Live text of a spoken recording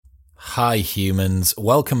Hi humans,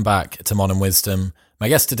 welcome back to Modern Wisdom. My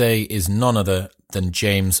guest today is none other than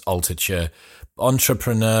James Altucher,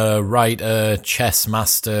 entrepreneur, writer, chess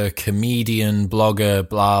master, comedian, blogger,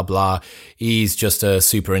 blah blah. He's just a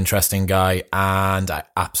super interesting guy and I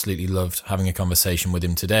absolutely loved having a conversation with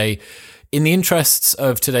him today. In the interests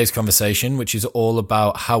of today's conversation, which is all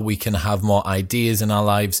about how we can have more ideas in our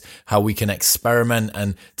lives, how we can experiment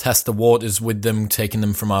and test the waters with them, taking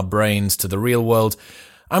them from our brains to the real world,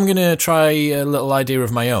 I'm going to try a little idea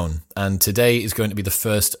of my own. And today is going to be the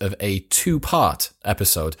first of a two-part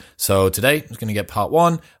episode. So today is going to get part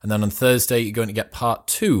one, and then on Thursday you're going to get part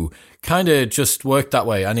two. Kind of just worked that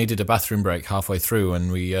way. I needed a bathroom break halfway through, and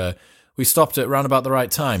we stopped at around about the right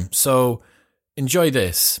time. So enjoy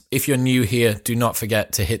this. If you're new here, do not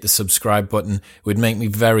forget to hit the subscribe button. It would make me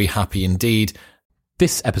very happy indeed.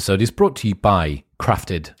 This episode is brought to you by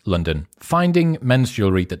Crafted London. Finding men's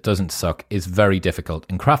jewellery that doesn't suck is very difficult,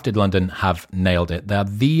 and Crafted London have nailed it. They're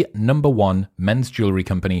the #1 men's jewellery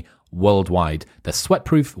company worldwide. They're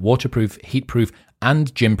sweatproof, waterproof, heatproof,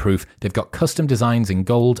 and gym-proof. They've got custom designs in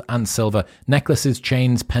gold and silver, necklaces,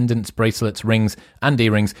 chains, pendants, bracelets, rings, and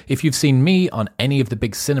earrings. If you've seen me on any of the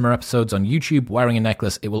big cinema episodes on YouTube wearing a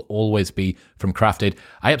necklace, it will always be from Crafted.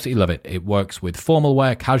 I absolutely love it. It works with formal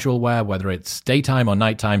wear, casual wear, whether it's daytime or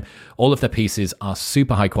nighttime. All of their pieces are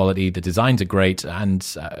super high quality. The designs are great, and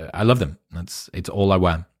I love them. It's all I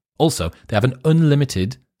wear. Also, they have an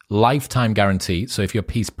unlimited lifetime guarantee. So if your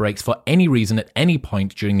piece breaks for any reason at any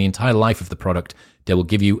point during the entire life of the product, they will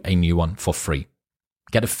give you a new one for free.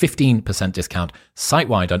 Get a 15% discount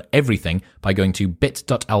site-wide on everything by going to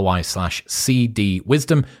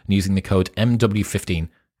bit.ly/cdwisdom and using the code MW15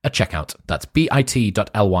 at checkout. That's bit.ly/C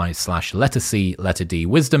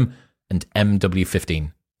wisdom and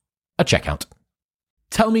MW15 at checkout.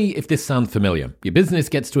 Tell me if this sounds familiar. Your business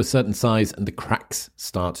gets to a certain size and the cracks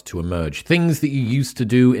start to emerge. Things that you used to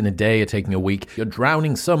do in a day are taking a week. You're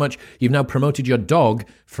drowning so much, you've now promoted your dog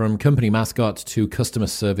from company mascot to customer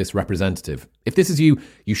service representative. If this is you,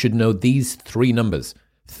 you should know these three numbers: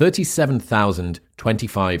 37,000,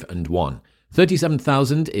 25, and 1.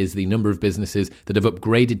 37,000 is the number of businesses that have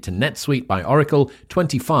upgraded to NetSuite by Oracle.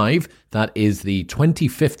 25, that is the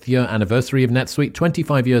 25th year anniversary of NetSuite.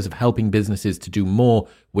 25 years of helping businesses to do more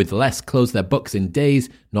with less, close their books in days,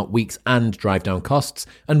 not weeks, and drive down costs.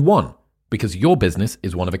 And 1, because your business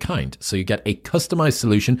is one of a kind. So you get a customized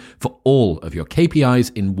solution for all of your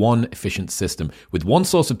KPIs in one efficient system. With one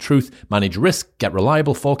source of truth, manage risk, get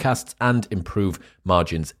reliable forecasts, and improve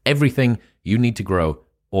margins. Everything you need to grow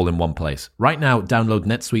all in one place. Right now, download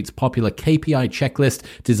NetSuite's popular KPI checklist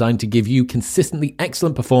designed to give you consistently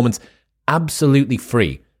excellent performance absolutely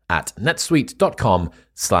free at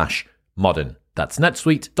netsuite.com/modern. That's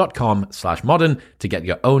netsuite.com/modern to get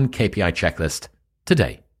your own KPI checklist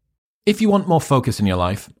today. If you want more focus in your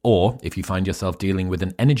life, or if you find yourself dealing with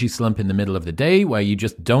an energy slump in the middle of the day where you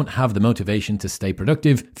just don't have the motivation to stay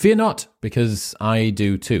productive, fear not, because I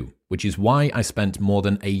do too. Which is why I spent more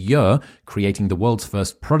than a year creating the world's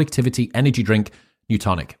first productivity energy drink,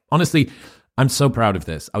 Newtonic. Honestly, I'm so proud of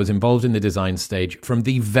this. I was involved in the design stage from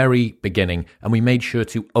the very beginning, and we made sure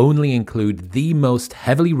to only include the most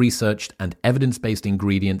heavily researched and evidence-based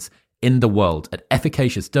ingredients in the world at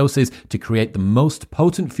efficacious doses to create the most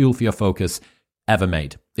potent fuel for your focus ever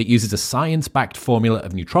made. It uses a science-backed formula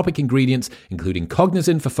of nootropic ingredients, including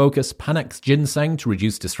cognizin for focus, Panax ginseng to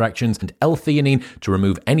reduce distractions, and L-theanine to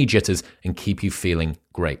remove any jitters and keep you feeling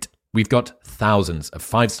great. We've got thousands of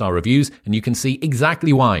 5-star reviews, and you can see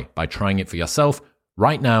exactly why by trying it for yourself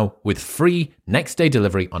right now with free next-day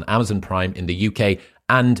delivery on Amazon Prime in the UK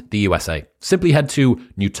and the USA. Simply head to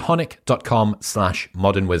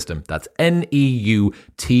newtonic.com/modernwisdom. That's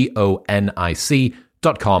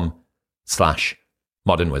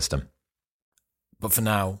neutonic.com/modern wisdom. But for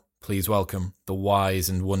now, please welcome the wise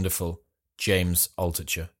and wonderful James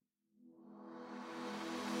Altucher.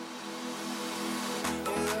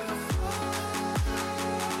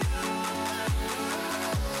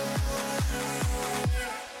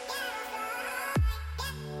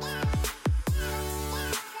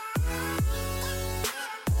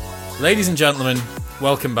 Ladies and gentlemen,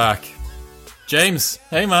 welcome back. James,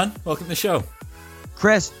 hey man, welcome to the show.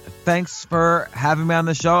 Chris, thanks for having me on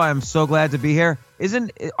the show. I'm so glad to be here.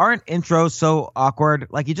 Aren't intros so awkward?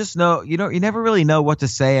 Like you just know, you never really know what to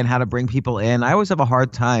say and how to bring people in. I always have a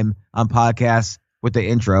hard time on podcasts with the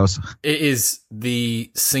intros. It is the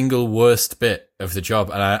single worst bit of the job.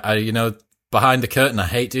 And I behind the curtain, I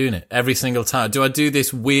hate doing it every single time. Do I do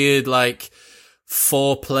this weird, like,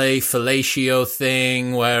 foreplay fellatio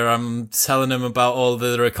thing where I'm telling them about all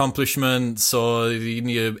their accomplishments or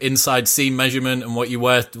your inside seam measurement and what you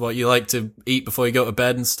wear, what you like to eat before you go to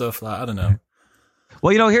bed and stuff like, I don't know.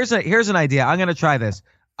 Well, here's an idea. I'm going to try this.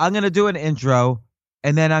 I'm going to do an intro,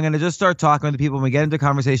 and then I'm going to just start talking to people when we get into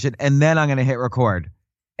conversation, and then I'm going to hit record.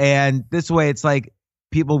 And this way, it's like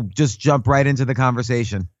people just jump right into the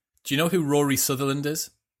conversation. Do you know who Rory Sutherland is?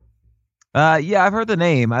 Yeah, I've heard the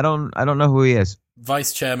name. I don't know who he is.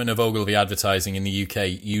 Vice chairman of Ogilvy Advertising in the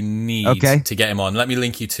UK. You need to get him on. Let me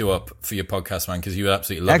link you two up for your podcast, man, because you would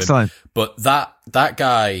absolutely love Excellent. him. But that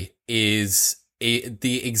guy is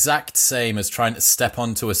the exact same as trying to step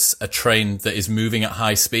onto a train that is moving at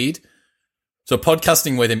high speed. So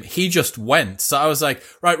podcasting with him, he just went. So I was like,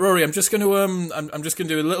 right, Rory, I'm just going to I'm just going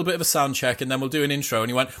to do a little bit of a sound check and then we'll do an intro. And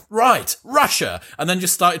he went, right, Russia. And then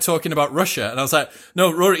just started talking about Russia. And I was like,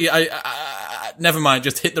 no, Rory, I never mind.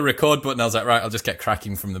 Just hit the record button. I was like, right, I'll just get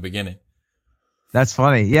cracking from the beginning. That's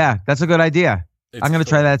funny. Yeah, that's a good idea. I'm going to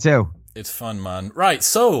try that too. It's fun, man. Right.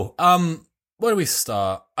 So, where do we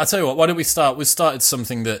start? I'll tell you what, why don't we start? We started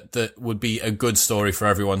something that would be a good story for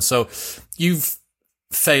everyone. So you've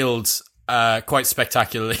failed quite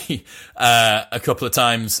spectacularly a couple of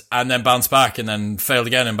times and then bounced back and then failed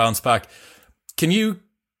again and bounced back. Can you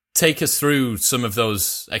take us through some of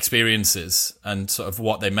those experiences and sort of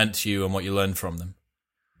what they meant to you and what you learned from them?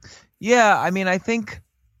 Yeah, I mean, I think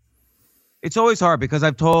it's always hard because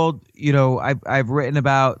I've told, I've written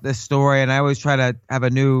about this story and I always try to have a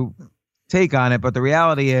new take on it, but the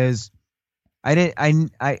reality is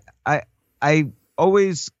I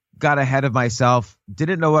always got ahead of myself,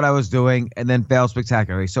 didn't know what I was doing, and then failed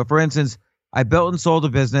spectacularly. So for instance, I built and sold a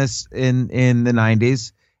business in the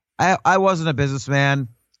 90s. I wasn't a businessman.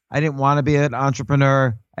 I didn't want to be an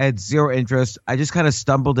entrepreneur. I had zero interest. I just kind of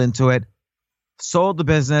stumbled into it, sold the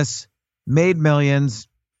business, made millions,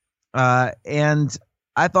 and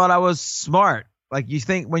I thought I was smart. Like you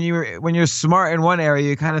think when you're smart in one area,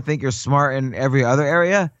 you kind of think you're smart in every other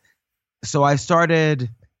area. So I started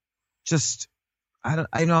just, I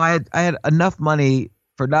had enough money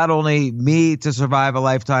for not only me to survive a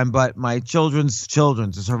lifetime, but my children's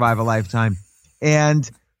children to survive a lifetime.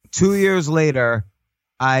 And 2 years later,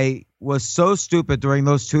 I was so stupid during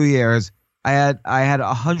those 2 years. I had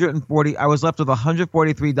 140. I was left with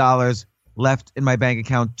 $143 left in my bank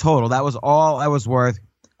account total. That was all I was worth.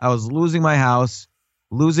 I was losing my house,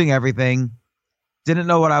 losing everything. Didn't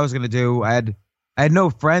know what I was going to do. I had no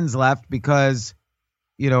friends left because,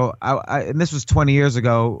 and this was 20 years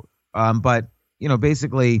ago. But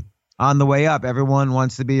basically on the way up, everyone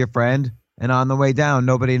wants to be your friend, and on the way down,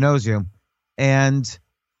 nobody knows you. And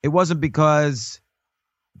it wasn't because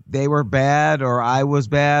they were bad or I was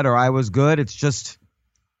good. It's just,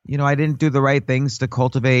 I didn't do the right things to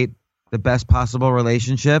cultivate the best possible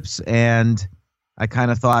relationships. And I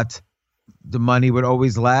kind of thought the money would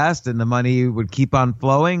always last and the money would keep on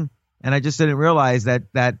flowing. And I just didn't realize that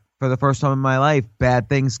for the first time in my life, bad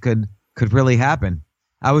things could really happen.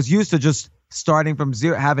 I was used to just starting from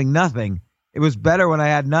zero, having nothing. It was better when I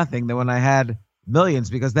had nothing than when I had millions,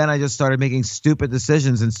 because then I just started making stupid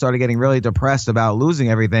decisions and started getting really depressed about losing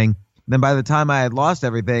everything. And then by the time I had lost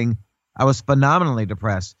everything, I was phenomenally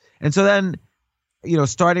depressed. And so then,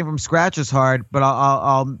 starting from scratch is hard, but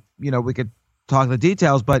I'll we could talk the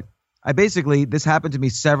details, but this happened to me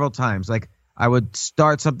several times. Like I would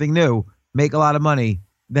start something new, make a lot of money,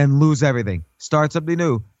 then lose everything. Start something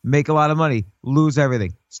new, make a lot of money, lose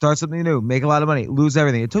everything. Start something new, make a lot of money, lose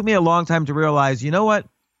everything. It took me a long time to realize, you know what?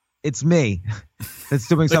 It's me that's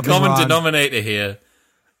doing something wrong. The common denominator here.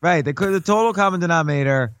 Right. The total common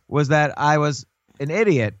denominator was that I was an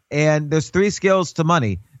idiot. And there's 3 skills to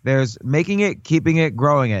money. There's making it, keeping it,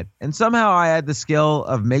 growing it. And somehow I had the skill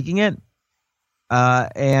of making it.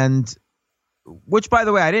 And which, by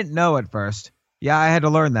the way, I didn't know at first. Yeah, I had to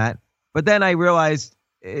learn that. But then I realized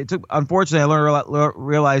unfortunately, I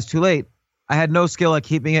realized too late. I had no skill at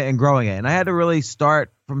keeping it and growing it. And I had to really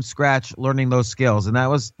start from scratch learning those skills. And that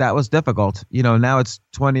was difficult. Now it's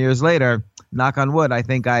 20 years later, knock on wood, I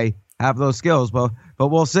think I have those skills, but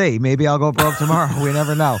we'll see. Maybe I'll go broke tomorrow. We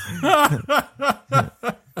never know.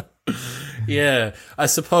 Yeah, I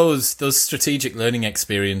suppose those strategic learning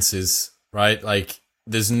experiences, right? Like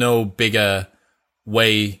there's no bigger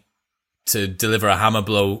way to deliver a hammer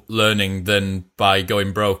blow learning than by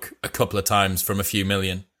going broke a couple of times from a few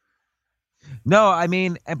million. No, I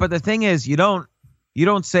mean, but the thing is, you don't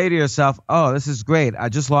say to yourself, "Oh, this is great. I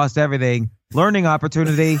just lost everything. Learning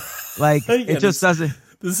opportunity." Like it just doesn't.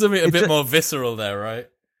 There's something a bit more visceral there, right?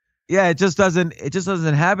 Yeah, it just doesn't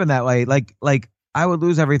happen that way. Like I would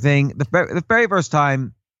lose everything. The very first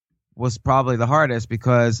time was probably the hardest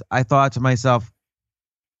because I thought to myself,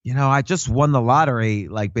 I just won the lottery.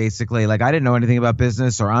 Like basically, like I didn't know anything about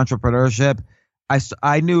business or entrepreneurship.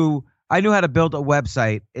 I knew how to build a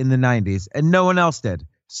website in the 90s and no one else did.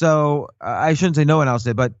 So I shouldn't say no one else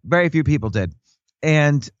did, but very few people did.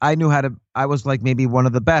 And I was like maybe one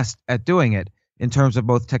of the best at doing it in terms of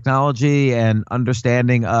both technology and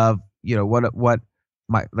understanding of, what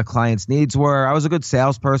the client's needs were. I was a good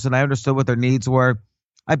salesperson. I understood what their needs were.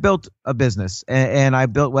 I built a business and I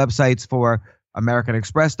built websites for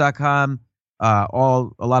AmericanExpress.com, a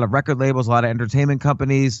lot of record labels, a lot of entertainment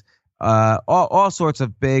companies, all sorts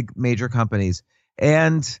of big major companies.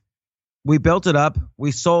 And we built it up,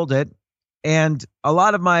 we sold it, and a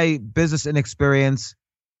lot of my business inexperience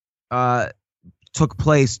took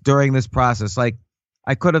place during this process. Like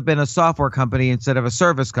I could have been a software company instead of a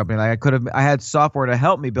service company. Like I had software to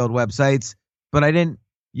help me build websites, but I didn't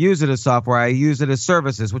use it as software. I used it as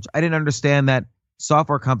services, which I didn't understand that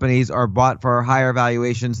software companies are bought for higher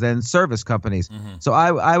valuations than service companies. Mm-hmm. So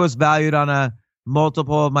I was valued on a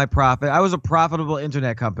multiple of my profit. I was a profitable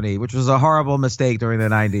internet company, which was a horrible mistake during the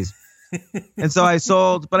 90s. And so I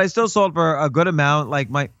sold, but I still sold for a good amount. Like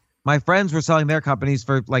my friends were selling their companies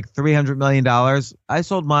for like $300 million. I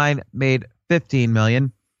sold mine, made $15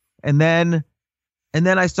 million. And then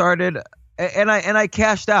I started and I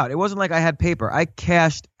cashed out. It wasn't like I had paper. I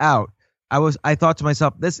cashed out. I thought to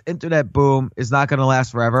myself, this internet boom is not going to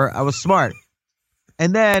last forever. I was smart.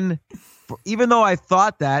 And then even though I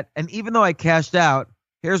thought that, and even though I cashed out,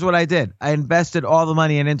 here's what I did. I invested all the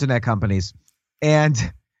money in internet companies. And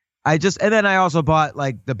then I also bought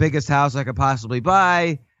like the biggest house I could possibly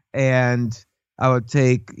buy. And I would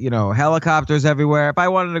take, helicopters everywhere. If I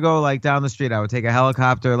wanted to go like down the street, I would take a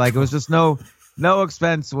helicopter. Like it was just no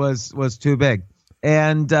expense was too big.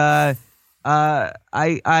 And I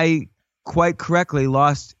quite correctly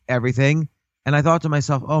lost everything. And I thought to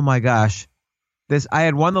myself, oh my gosh, I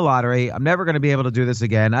had won the lottery. I'm never going to be able to do this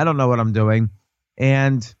again. I don't know what I'm doing.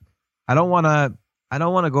 And I don't want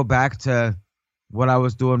to go back to what I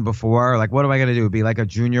was doing before. Like, what am I going to do? Be like a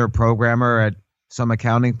junior programmer at some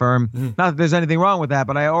accounting firm? Mm-hmm. Not that there's anything wrong with that,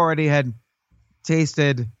 but I already had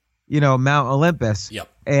tasted, Mount Olympus. Yep.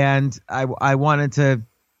 And I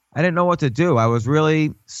didn't know what to do. I was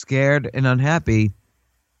really scared and unhappy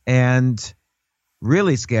and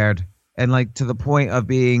really scared. And like to the point of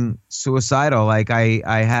being suicidal. Like I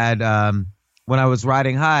had, when I was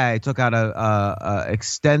riding high, I took out a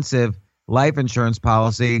extensive life insurance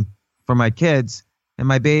policy for my kids, and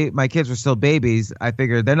my kids were still babies. I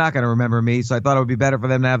figured they're not going to remember me, so I thought it would be better for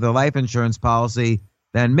them to have the life insurance policy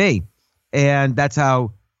than me. And that's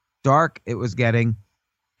how dark it was getting.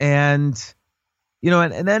 And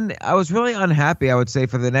and then I was really unhappy, I would say,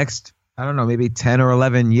 for the next, I don't know, maybe 10 or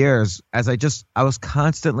 11 years, as I was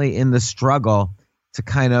constantly in the struggle to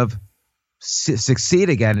kind of succeed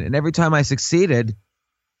again. And every time I succeeded,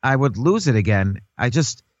 I would lose it again. I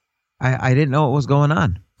didn't know what was going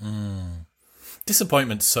on.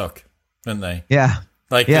 Disappointments suck, don't they? Yeah.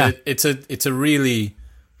 Like it's a really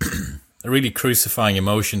a really crucifying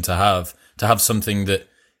emotion to have something that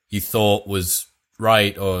you thought was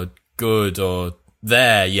right or good or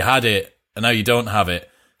there, you had it, and now you don't have it,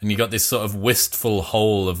 and you got this sort of wistful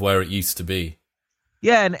hole of where it used to be.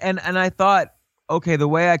 Yeah, and I thought, okay, the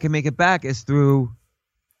way I can make it back is through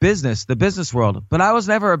business, the business world. But I was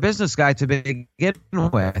never a business guy to begin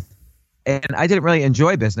with, and I didn't really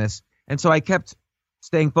enjoy business. And so I kept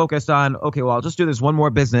staying focused on, okay, well, I'll just do this one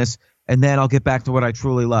more business, and then I'll get back to what I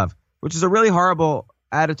truly love, which is a really horrible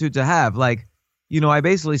attitude to have. Like, I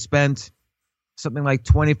basically spent something like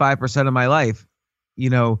 25% of my life,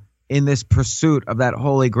 in this pursuit of that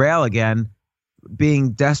holy grail again,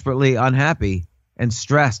 being desperately unhappy and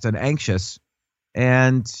stressed and anxious.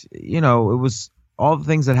 And, it was all the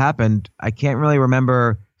things that happened. I can't really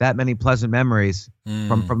remember that many pleasant memories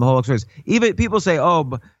from the whole experience. Even people say, oh,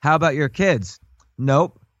 but how about your kids?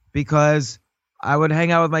 Nope. Because I would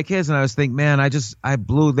hang out with my kids and I was thinking, man, I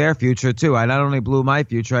blew their future too. I not only blew my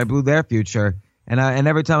future, I blew their future. And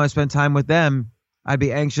every time I spent time with them, I'd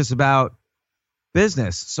be anxious about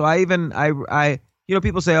business. So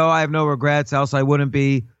people say, oh, I have no regrets, else I wouldn't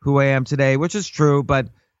be who I am today, which is true. But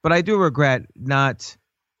I do regret not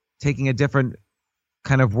taking a different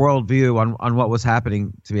kind of worldview on what was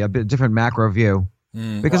happening to me, a bit different macro view.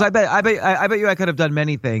 Because I bet you I could have done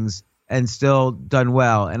many things and still done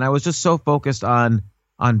well. And I was just so focused on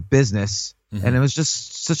business, and it was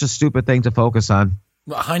just such a stupid thing to focus on.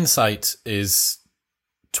 Well, hindsight is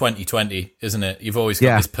 2020, isn't it? You've always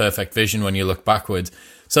got this perfect vision when you look backwards.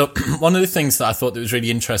 So one of the things that I thought that was really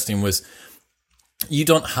interesting was you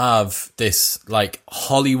don't have this like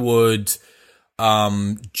Hollywood,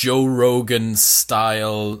 Joe Rogan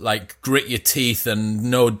style, like grit your teeth and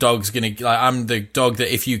no dog's gonna, like, I'm the dog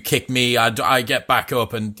that if you kick me, I get back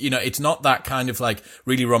up. And, you know, it's not that kind of like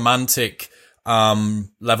really romantic,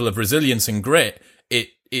 level of resilience and grit.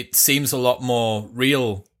 It seems a lot more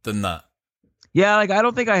real than that. Yeah, like I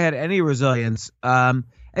don't think I had any resilience. And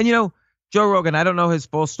you know, Joe Rogan, I don't know his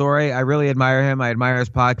full story. I really admire him. I admire his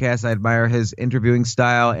podcast. I admire his interviewing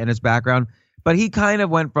style and his background. But he kind of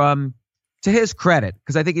went from, to his credit,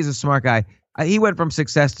 because I think he's a smart guy, he went from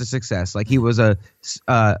success to success. Like he was a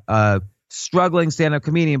struggling stand-up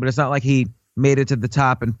comedian, but it's not like he made it to the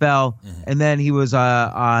top and fell. Mm-hmm. And then he was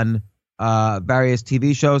on various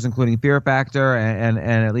TV shows, including Fear Factor and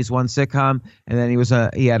at least one sitcom. And then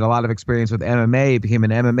he had a lot of experience with MMA. He became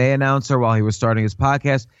an MMA announcer while he was starting his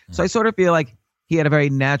podcast. Mm-hmm. So I sort of feel like he had a very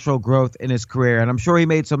natural growth in his career. And I'm sure he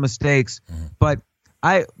made some mistakes, mm-hmm. but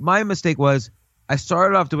my mistake was I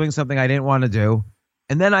started off doing something I didn't want to do.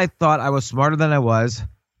 And then I thought I was smarter than I was.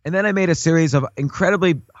 And then I made a series of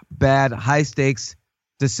incredibly bad, high stakes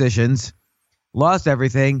decisions, lost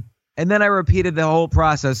everything. And then I repeated the whole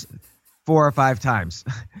process 4 or 5 times.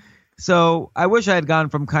 So I wish I had gone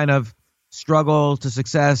from kind of struggle to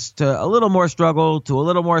success to a little more struggle to a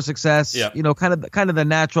little more success. Yeah. You know, kind of the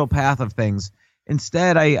natural path of things.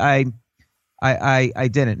 Instead, I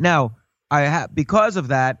didn't. Now, because of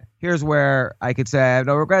that, here's where I could say I have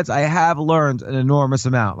no regrets. I have learned an enormous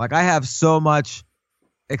amount. Like I have so much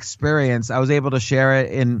experience. I was able to share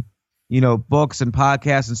it in, you know, books and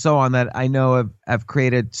podcasts and so on that I know have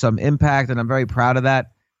created some impact, and I'm very proud of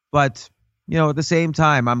that. But, you know, at the same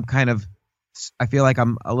time, I feel like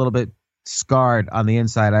I'm a little bit scarred on the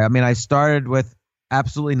inside. I mean, I started with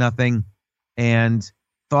absolutely nothing and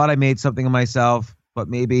thought I made something of myself, but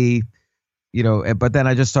maybe, you know, but then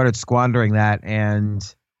I just started squandering that. And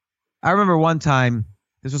I remember one time,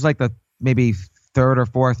 this was like the maybe 3rd or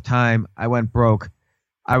 4th time I went broke.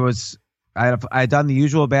 I had done the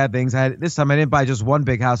usual bad things. This time I didn't buy just one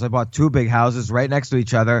big house. I bought 2 big houses right next to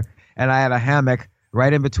each other, and I had a hammock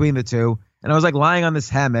right in between the two. And I was like lying on this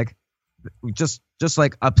hammock, just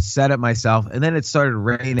like upset at myself. And then it started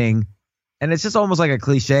raining, and it's just almost like a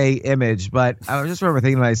cliche image, but I just remember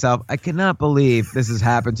thinking to myself, I cannot believe this has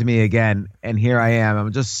happened to me again. And here I am.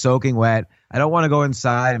 I'm just soaking wet. I don't want to go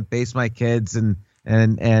inside and face my kids and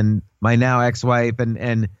my now ex-wife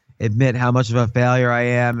and admit how much of a failure I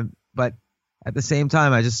am. But at the same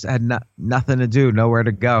time, I just had nothing to do, nowhere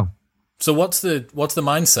to go. So what's the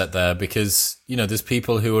mindset there? Because, you know, there's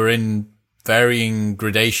people who are in varying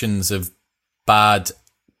gradations of bad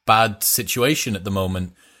situation at the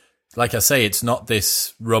moment. Like I say, it's not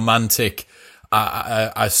this romantic,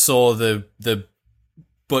 I saw the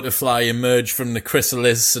butterfly emerge from the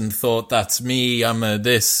chrysalis and thought that's me, I'm a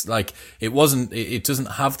this. Like it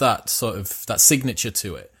doesn't have that sort of, that signature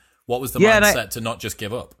to it. What was the mindset to not just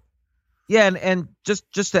give up? Yeah, and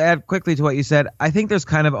just to add quickly to what you said, I think there's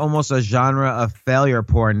kind of almost a genre of failure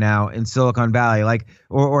porn now in Silicon Valley, like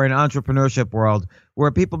or in entrepreneurship world,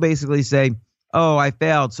 where people basically say, "Oh, I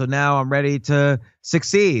failed, so now I'm ready to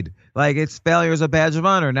succeed." Like it's failure is a badge of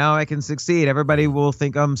honor. Now I can succeed. Everybody will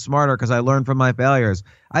think I'm smarter because I learned from my failures.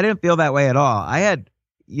 I didn't feel that way at all. I had,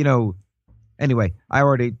 you know, anyway, I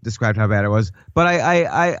already described how bad it was, but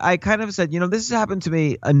I kind of said, you know, this has happened to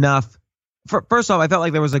me enough. First off, I felt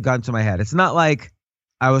like there was a gun to my head. It's not like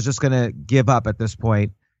I was just going to give up at this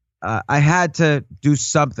point. I had to do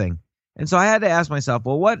something. And so I had to ask myself,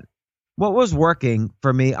 well, what was working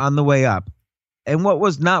for me on the way up and what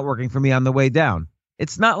was not working for me on the way down?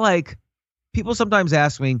 It's not like people sometimes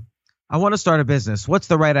ask me, I want to start a business. What's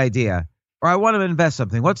the right idea? Or I want to invest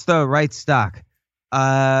something. What's the right stock?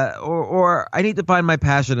 Or I need to find my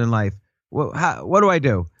passion in life. What do I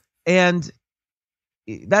do? And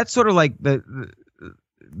that's sort of like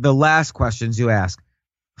the last questions you ask.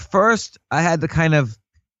 First, I had to kind of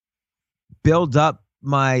build up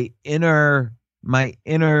my inner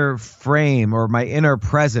frame or my inner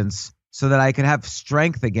presence so that I could have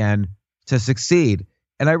strength again to succeed.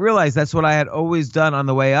 And I realized that's what I had always done on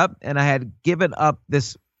the way up, and I had given up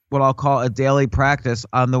this what I'll call a daily practice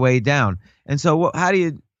on the way down. And so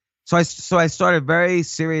I started very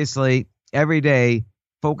seriously every day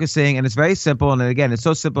focusing, and it's very simple. And again, it's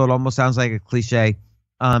so simple, it almost sounds like a cliche.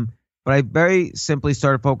 But I very simply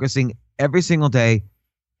started focusing every single day.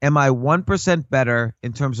 Am I 1% better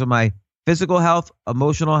in terms of my physical health,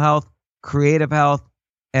 emotional health, creative health,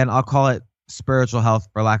 and I'll call it spiritual health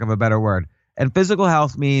for lack of a better word. And physical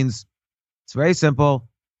health means it's very simple.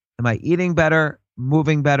 Am I eating better,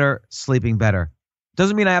 moving better, sleeping better?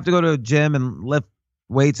 Doesn't mean I have to go to a gym and lift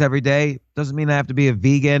weights every day. Doesn't mean I have to be a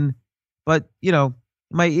vegan, but am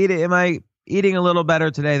I eating a little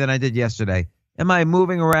better today than I did yesterday? Am I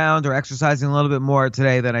moving around or exercising a little bit more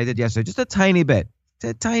today than I did yesterday? Just a tiny bit,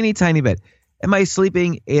 a tiny, tiny bit. Am I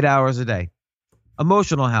sleeping 8 hours a day?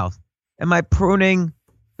 Emotional health. Am I pruning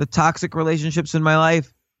the toxic relationships in my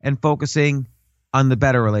life and focusing on the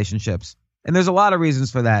better relationships? And there's a lot of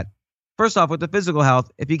reasons for that. First off, with the physical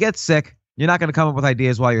health, if you get sick, you're not going to come up with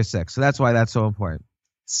ideas while you're sick. So that's why that's so important.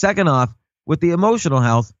 Second off, with the emotional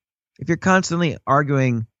health, if you're constantly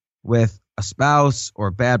arguing with a spouse or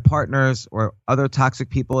bad partners or other toxic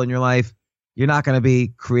people in your life, you're not going to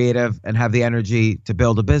be creative and have the energy to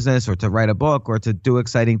build a business or to write a book or to do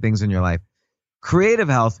exciting things in your life. Creative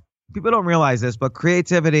health, people don't realize this, but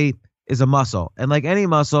creativity is a muscle. And like any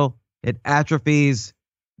muscle, it atrophies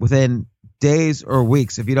within days or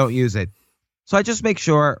weeks if you don't use it. So I just make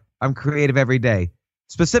sure I'm creative every day.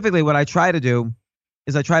 Specifically, what I try to do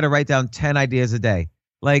is I try to write down 10 ideas a day.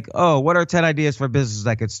 Like, what are 10 ideas for businesses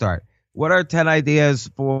I could start? What are 10 ideas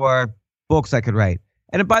for books I could write?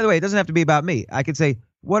 And by the way, it doesn't have to be about me. I could say,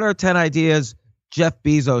 what are 10 ideas Jeff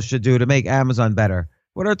Bezos should do to make Amazon better?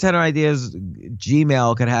 What are 10 ideas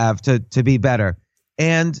Gmail could have to be better?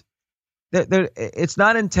 And it's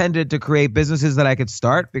not intended to create businesses that I could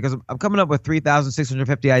start, because I'm coming up with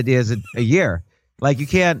 3,650 ideas a year. Like you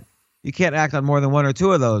can't act on more than one or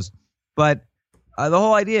two of those. But the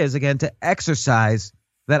whole idea is, again, to exercise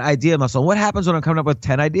that idea muscle. And what happens when I'm coming up with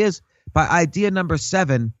 10 ideas? By idea number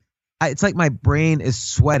 7, it's like my brain is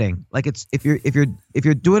sweating. Like it's if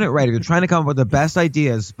you're doing it right, if you're trying to come up with the best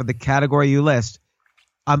ideas for the category you list,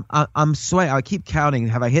 I'm sweating. I keep counting.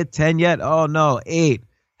 Have I hit 10 yet? Oh no, 8.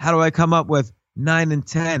 How do I come up with 9 and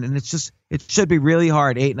 10? And it should be really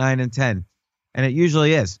hard, 8, 9, and 10. And it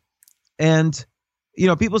usually is. And,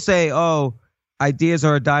 people say, ideas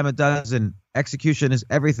are a dime a dozen. Execution is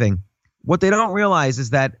everything. What they don't realize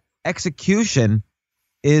is that execution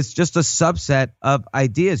is just a subset of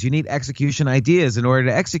ideas. You need execution ideas in order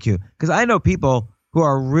to execute. Because I know people who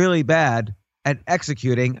are really bad at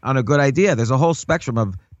executing on a good idea. There's a whole spectrum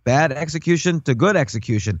of bad execution to good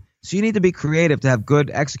execution. So you need to be creative to have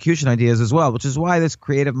good execution ideas as well, which is why this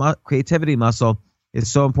creativity muscle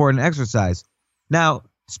is so important exercise. Now,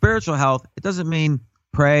 spiritual health, it doesn't mean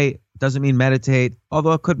pray, it doesn't mean meditate,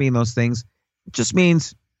 although it could mean those things. It just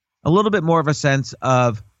means a little bit more of a sense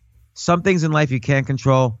of some things in life you can't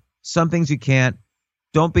control, some things you can't.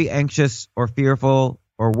 Don't be anxious or fearful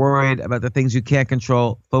or worried about the things you can't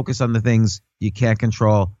control. Focus on the things you can't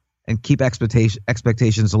control and keep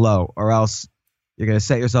expectations low, or else you're going to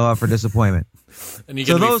set yourself up for disappointment. And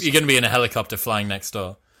you're going to be in a helicopter flying next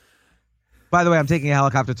door. By the way, I'm taking a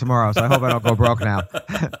helicopter tomorrow, so I hope I don't go broke now.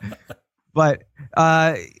 But,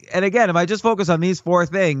 and again, if I just focus on these 4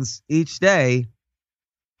 things each day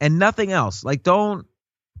and nothing else, like don't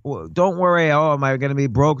worry, am I going to be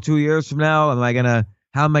broke 2 years from now?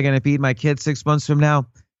 How am I going to feed my kids 6 months from now?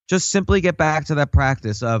 Just simply get back to that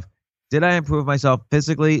practice of, did I improve myself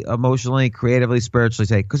physically, emotionally, creatively, spiritually?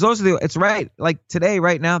 Because it's right. Like today,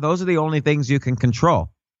 right now, those are the only things you can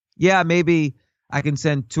control. Yeah, maybe I can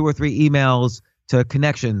send 2 or 3 emails to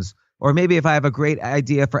connections. Or maybe if I have a great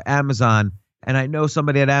idea for Amazon and I know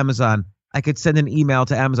somebody at Amazon, I could send an email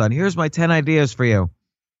to Amazon. Here's my 10 ideas for you.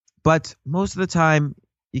 But most of the time,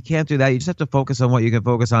 you can't do that. You just have to focus on what you can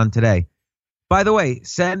focus on today. By the way,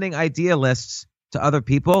 sending idea lists to other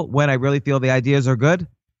people when I really feel the ideas are good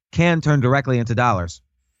can turn directly into dollars.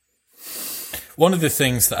 One of the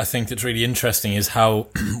things that I think that's really interesting is how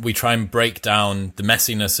we try and break down the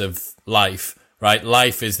messiness of life, right?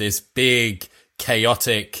 Life is this big,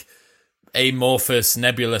 chaotic, amorphous,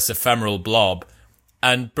 nebulous, ephemeral blob,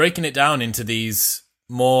 and breaking it down into these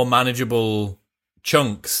more manageable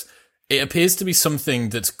chunks, it appears to be something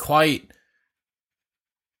that's quite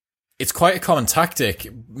a common tactic.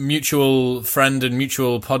 Mutual friend and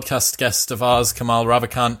mutual podcast guest of ours, Kamal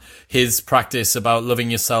Ravikant, his practice about loving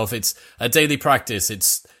yourself, it's a daily practice.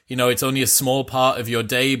 It's only a small part of your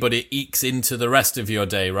day, but it ekes into the rest of your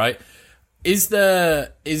day, right? Is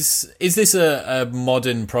this a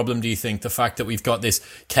modern problem, do you think? The fact that we've got this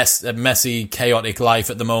messy, chaotic life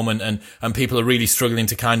at the moment and people are really struggling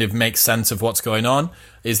to kind of make sense of what's going on?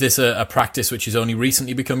 Is this a practice which has only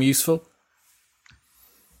recently become useful?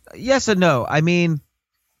 Yes and no. I mean,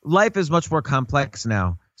 life is much more complex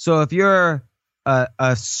now. So if you're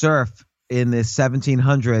a serf in the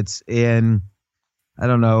 1700s in, I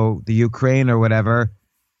don't know, the Ukraine or whatever,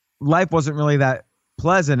 life wasn't really that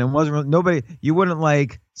pleasant and wasn't really, you wouldn't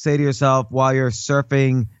like say to yourself while you're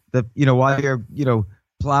surfing while you're,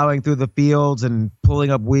 plowing through the fields and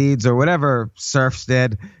pulling up weeds or whatever serfs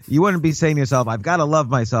did, you wouldn't be saying to yourself, I've got to love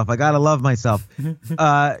myself. I got to love myself.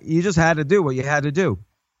 You just had to do what you had to do.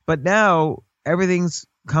 But now everything's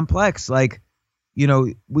complex. Like, we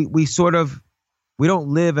don't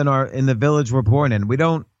live in the village we're born in. We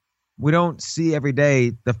don't see every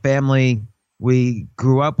day the family we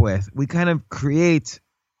grew up with. We kind of create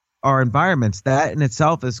our environments. That in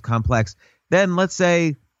itself is complex. Then let's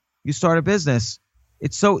say you start a business.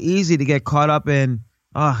 It's so easy to get caught up in,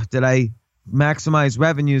 did I maximize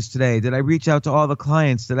revenues today? Did I reach out to all the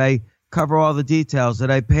clients? Did I cover all the details?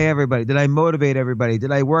 Did I pay everybody? Did I motivate everybody?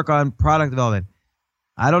 Did I work on product development?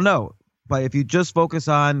 I don't know. But if you just focus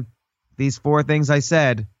on these 4 things I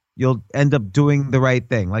said, you'll end up doing the right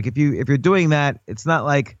thing. Like if you're doing that, it's not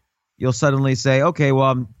like you'll suddenly say, okay,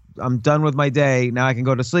 well, I'm done with my day. Now I can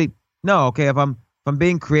go to sleep. No. Okay. If I'm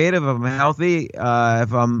being creative, if I'm healthy,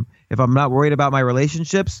 if I'm not worried about my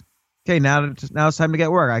relationships, okay, now it's time to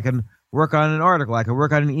get work. I can work on an article. I can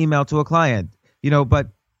work on an email to a client, but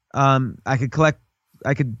I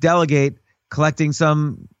could delegate collecting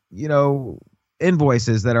some,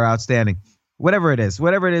 invoices that are outstanding, whatever it is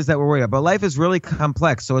that we're worried about. But life is really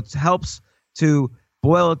complex. So it helps to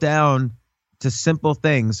boil it down to simple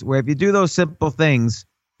things where if you do those simple things,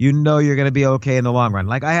 you're going to be okay in the long run.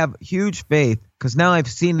 Like I have huge faith because now I've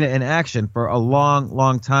seen it in action for a long,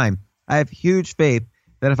 long time. I have huge faith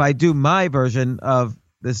that if I do my version of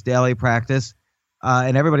this daily practice,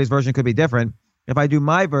 and everybody's version could be different. If I do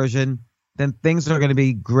my version, then things are going to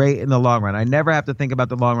be great in the long run. I never have to think about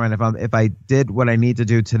the long run if I did what I need to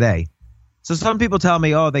do today. So some people tell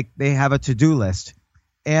me, they have a to-do list.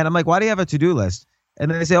 And I'm like, why do you have a to-do list? And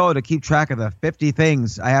then they say, to keep track of the 50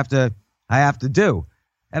 things I have to do.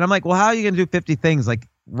 And I'm like, well, how are you going to do 50 things like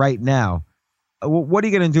right now? What are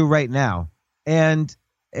you going to do right now? And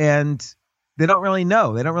they don't really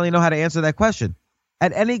know. They don't really know how to answer that question.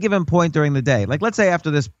 At any given point during the day, like let's say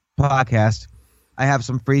after this podcast, I have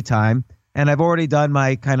some free time and I've already done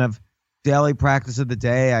my kind of daily practice of the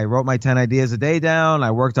day. I wrote my 10 ideas a day down.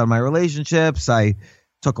 I worked on my relationships. I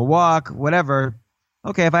took a walk, whatever.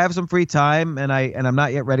 Okay, if I have some free time and I'm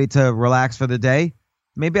not yet ready to relax for the day,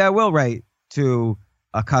 maybe I will write to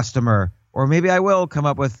a customer, or maybe I will come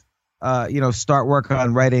up with, start work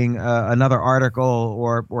on writing another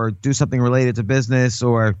article or do something related to business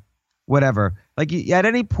or whatever. Like at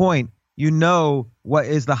any point, what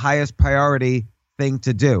is the highest priority thing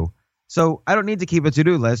to do. So I don't need to keep a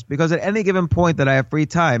to-do list because at any given point that I have free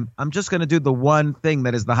time, I'm just going to do the one thing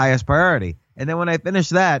that is the highest priority. And then when I finish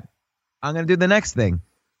that, I'm going to do the next thing.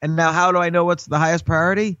 And now how do I know what's the highest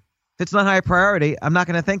priority? If it's not high priority, I'm not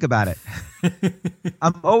going to think about it.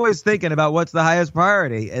 I'm always thinking about what's the highest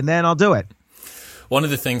priority, and then I'll do it. One of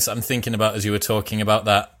the things I'm thinking about as you were talking about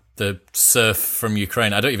that, the surf from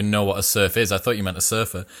Ukraine, I don't even know what a surf is. I thought you meant a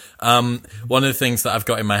surfer. One of the things that I've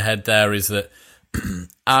got in my head there is that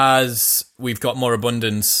as we've got more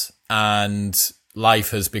abundance and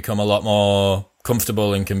life has become a lot more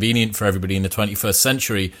comfortable and convenient for everybody in the 21st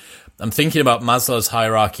century, I'm thinking about Maslow's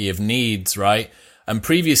hierarchy of needs, right? And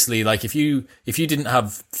previously, like if you didn't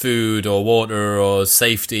have food or water or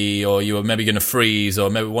safety, or you were maybe going to freeze, or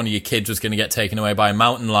maybe one of your kids was going to get taken away by a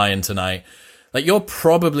mountain lion tonight, like you're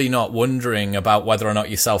probably not wondering about whether or not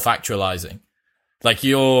you're self-actualizing. Like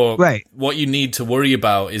right. What you need to worry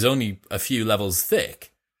about is only a few levels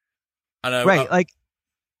thick. And and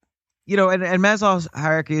Maslow's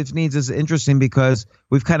hierarchy of needs is interesting because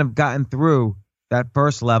we've kind of gotten through that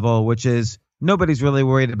first level, which is nobody's really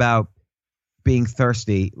worried about being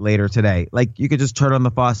thirsty later today. Like you could just turn on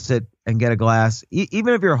the faucet and get a glass.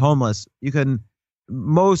 Even if you're homeless,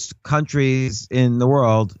 most countries in the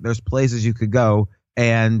world, there's places you could go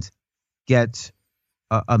and get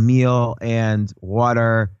a meal and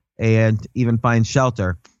water and even find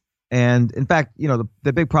shelter. And in fact,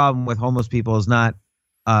 the big problem with homeless people is not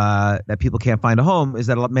that people can't find a home, is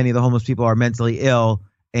that many of the homeless people are mentally ill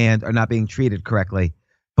and are not being treated correctly.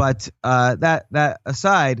 But that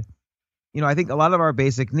aside, I think a lot of our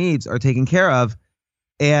basic needs are taken care of.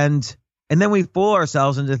 And then we fool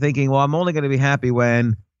ourselves into thinking, well, I'm only going to be happy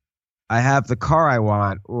when I have the car I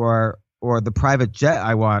want or the private jet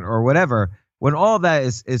I want or whatever, when all of that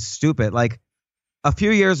is stupid. Like a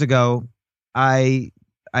few years ago, I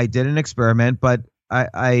did an experiment, but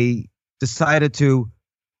I decided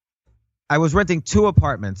I was renting 2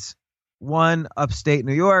 apartments, one upstate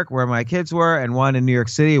New York where my kids were and one in New York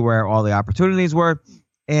City where all the opportunities were.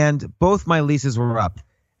 And both my leases were up.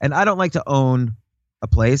 And I don't like to own a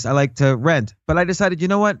place. I like to rent. But I decided, you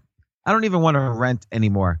know what? I don't even want to rent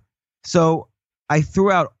anymore. So I threw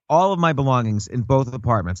out all of my belongings in both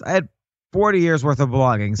apartments. I had 40 years worth of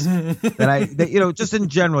belongings that just in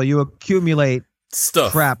general, you accumulate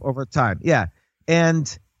stuff, crap over time. Yeah.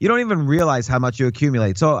 And you don't even realize how much you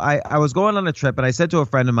accumulate. So I was going on a trip and I said to a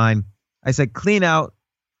friend of mine, I said, clean out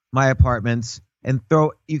my apartments and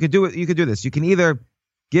you could do this. You can either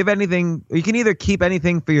give anything, you can either keep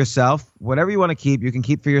anything for yourself, whatever you want to keep, you can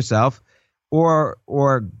keep for yourself,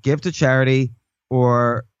 or give to charity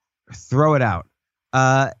or throw it out.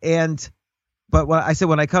 But what I said,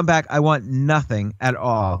 when I come back, I want nothing at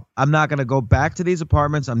all. I'm not going to go back to these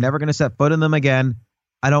apartments. I'm never going to set foot in them again.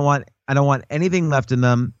 I don't want anything left in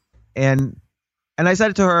them. And I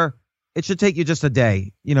said to her, it should take you just a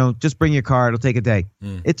day. Just bring your car. It'll take a day.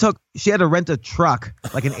 She had to rent a truck,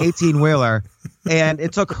 like an 18-wheeler. And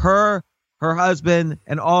it took her husband,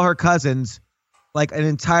 and all her cousins like an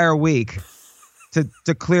entire week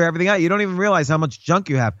to clear everything out. You don't even realize how much junk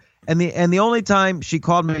you have. And the only time she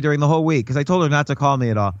called me during the whole week, because I told her not to call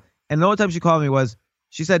me at all, and the only time she called me was,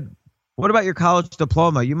 she said, what about your college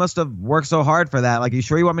diploma? You must have worked so hard for that. Like, you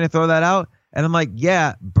sure you want me to throw that out? And I'm like,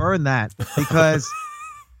 yeah, burn that, because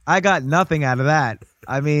I got nothing out of that.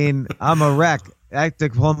 I mean, I'm a wreck. That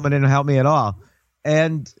diploma didn't help me at all.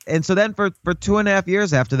 And so then for 2.5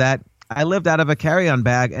 years after that, I lived out of a carry-on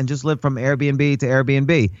bag and just lived from Airbnb to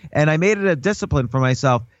Airbnb. And I made it a discipline for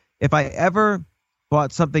myself. If I ever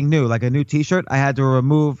bought something new, like a new T-shirt, I had to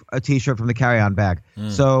remove a T-shirt from the carry-on bag.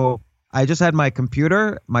 So I just had my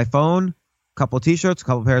computer, my phone, a couple of T-shirts, a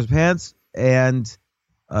couple of pairs of pants, and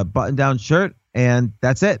a button-down shirt, and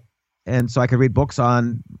that's it. And so I could read books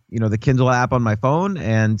on, the Kindle app on my phone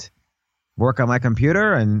and work on my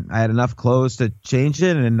computer, and I had enough clothes to change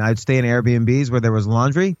it, and I'd stay in Airbnbs where there was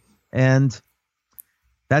laundry, and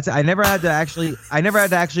I never had to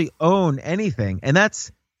actually own anything. And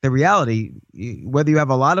that's the reality. Whether you have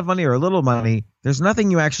a lot of money or a little money, there's nothing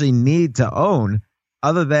you actually need to own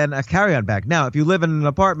other than a carry-on bag. Now, if you live in an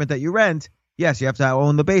apartment that you rent, yes, you have to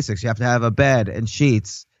own the basics. You have to have a bed and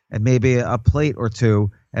sheets and maybe a plate or two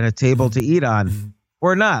and a table to eat on,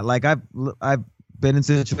 or not. Like, I've been in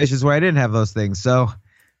situations where I didn't have those things. So,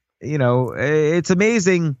 it's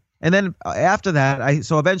amazing. And then after that,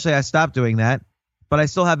 so eventually I stopped doing that, but I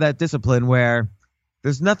still have that discipline where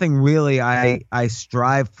there's nothing really I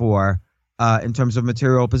strive for in terms of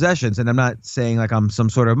material possessions. And I'm not saying like I'm some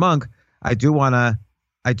sort of monk. I do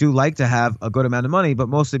like to have a good amount of money, but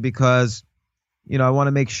mostly because, I want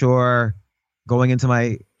to make sure going into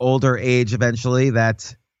my older age eventually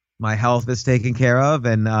that my health is taken care of.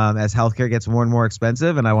 And as healthcare gets more and more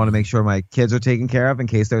expensive, and I want to make sure my kids are taken care of in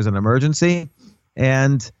case there's an emergency.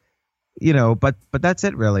 And, but that's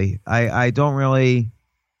it really. I don't really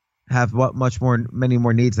have many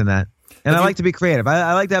more needs than that. And I like to be creative.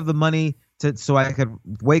 I like to have the money so I could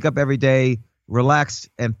wake up every day relaxed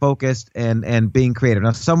and focused and being creative.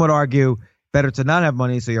 Now, some would argue better to not have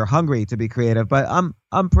money so you're hungry to be creative, but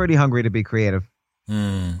I'm pretty hungry to be creative.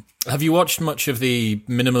 Have you watched much of the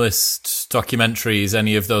minimalist documentaries,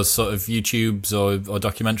 any of those sort of YouTubes or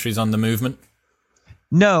documentaries on the movement?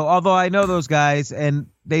 No, although I know those guys and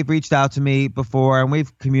they've reached out to me before and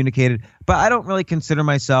we've communicated, but I don't really consider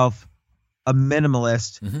myself a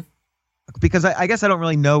minimalist because I guess I don't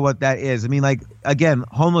really know what that is. I mean, like, again,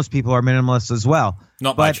 homeless people are minimalists as well.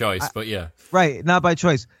 Not by choice, but yeah. Right, not by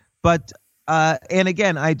choice. But, and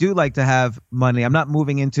again, I do like to have money. I'm not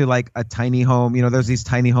moving into like a tiny home. There's these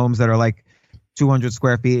tiny homes that are like 200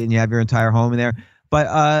 square feet and you have your entire home in there. But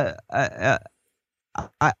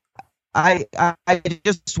I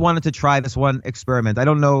just wanted to try this one experiment. I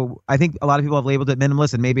don't know. I think a lot of people have labeled it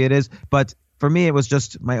minimalist, and maybe it is. But for me, it was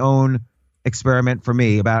just my own experiment for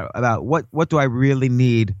me about what do I really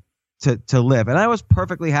need to live. And I was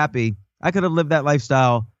perfectly happy. I could have lived that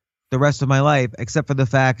lifestyle the rest of my life, except for the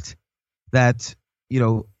fact that,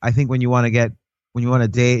 I think when you want to date and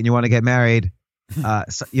you want to get married,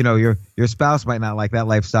 your spouse might not like that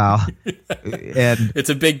lifestyle. And it's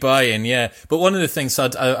a big buy-in, yeah. But one of the things,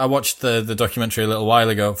 I watched the documentary a little while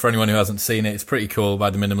ago. For anyone who hasn't seen it, it's pretty cool, by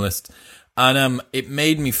The Minimalist. And it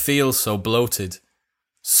made me feel so bloated.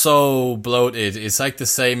 So bloated. It's like the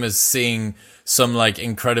same as seeing some like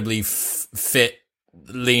incredibly fit,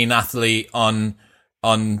 lean athlete on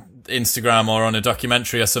Instagram or on a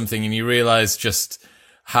documentary or something, and you realize just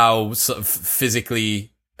how sort of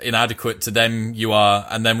physically inadequate to them you are.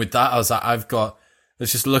 And then with that, I was like, I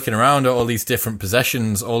was just looking around at all these different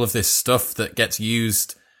possessions, all of this stuff that gets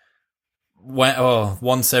used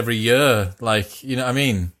once every year. Like, you know what I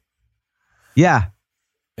mean? Yeah.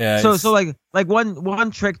 Yeah. So like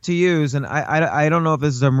one trick to use, and I don't know if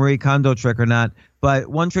this is a Marie Kondo trick or not, but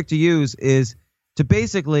one trick to use is to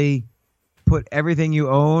basically put everything you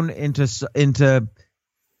own into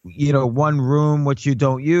one room which you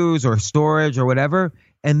don't use or storage or whatever,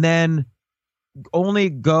 and then only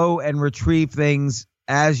go and retrieve things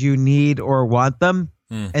as you need or want them.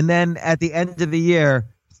 And then at the end of the year,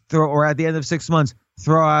 or at the end of 6 months,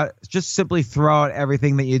 simply throw out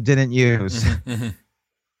everything that you didn't use.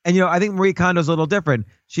 And, I think Marie Kondo's a little different.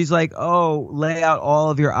 She's like, oh, lay out all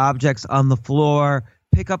of your objects on the floor,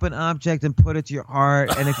 pick up an object and put it to your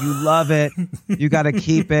heart. And if you love it, you got to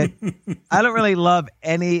keep it. I don't really love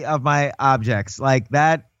any of my objects like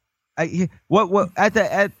that. If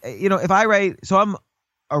I write, so I'm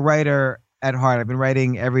a writer at heart. I've been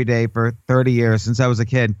writing every day for 30 years since I was a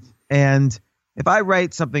kid. And if I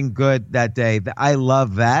write something good that day, I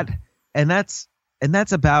love that. And that's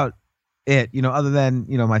about it, other than,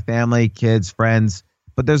 my family, kids, friends,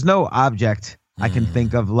 but there's no object I can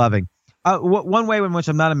think of loving. One way in which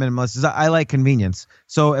I'm not a minimalist is I like convenience.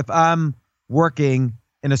 So if I'm working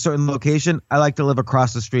in a certain location, I like to live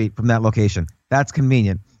across the street from that location. That's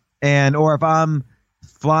convenient. Or if I'm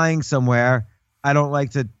flying somewhere, I don't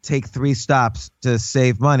like to take 3 stops to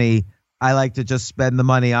save money. I like to just spend the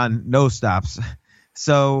money on no stops.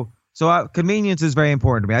 So convenience is very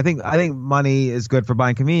important to me. I think money is good for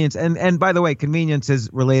buying convenience. And by the way, convenience is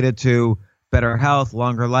related to better health,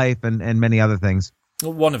 longer life, and many other things.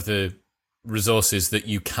 One of the resources that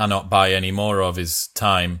you cannot buy any more of is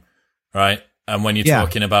time, right? And when you're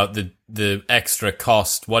talking about the extra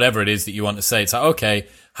cost, whatever it is that you want to say, it's like, okay,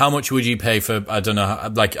 how much would you pay for, I don't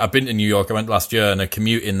know, like I've been to New York, I went last year, and a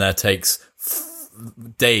commute in there takes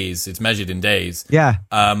days. It's measured in days. Yeah.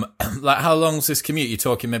 Like how long's this commute? You're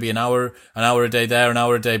talking maybe an hour a day there, an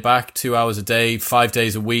hour a day back, 2 hours a day, 5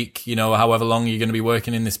 days a week, however long you're going to be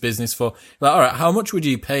working in this business for. Like, all right, how much would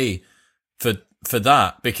you pay for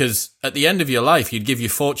that? Because at the end of your life, you'd give your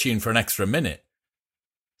fortune for an extra minute.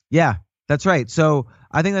 Yeah, that's right. So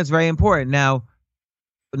I think that's very important. Now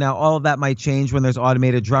all of that might change when there's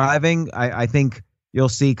automated driving. I think you'll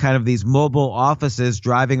see kind of these mobile offices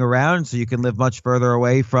driving around, so you can live much further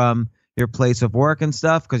away from your place of work and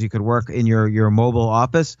stuff, because you could work in your mobile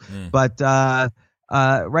office. But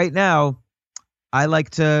right now, I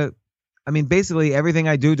like to, basically everything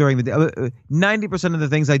I do during the day, 90% of the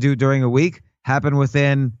things I do during a week happen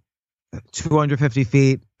within 250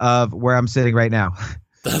 feet of where I'm sitting right now.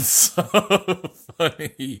 That's so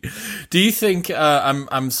funny. Do you think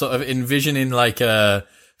I'm sort of envisioning like a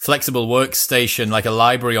flexible workstation, like a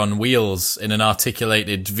library on wheels in an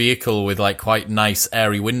articulated vehicle with like quite nice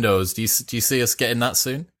airy windows? Do you see us getting that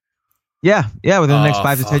soon? Yeah, within the next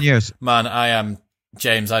 5 to 10 years. Man,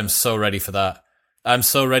 James, I'm so ready for that. I'm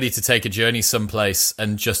so ready to take a journey someplace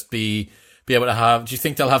and just be able to have, do you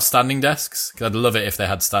think they'll have standing desks? Because I'd love it if they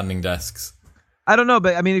had standing desks. I don't know,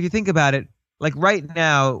 but if you think about it, like right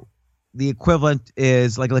now, the equivalent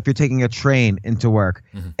is like if you're taking a train into work.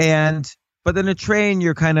 But then a train,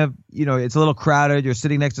 you're kind of, it's a little crowded. You're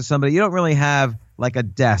sitting next to somebody. You don't really have like a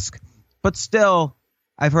desk. But still,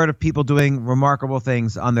 I've heard of people doing remarkable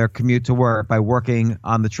things on their commute to work by working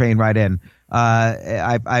on the train right in.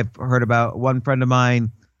 I've heard about one friend of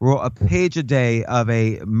mine wrote a page a day of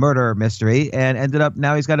a murder mystery and ended up,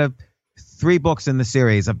 now he's got 3 books in the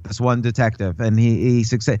series of this one detective. And he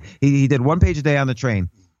did 1 page a day on the train.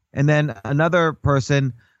 And then another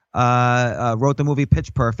person wrote the movie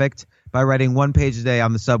Pitch Perfect by writing 1 page a day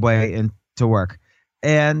on the subway into work.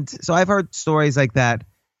 And so I've heard stories like that.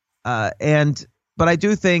 But I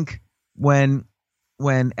do think when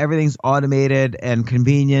everything's automated and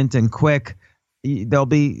convenient and quick, there'll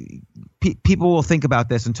be people will think about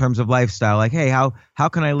this in terms of lifestyle. Like, hey, how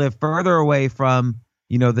can I live further away from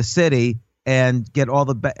the city and get all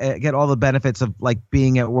the benefits of like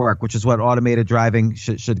being at work, which is what automated driving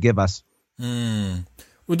should give us.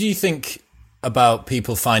 What do you think about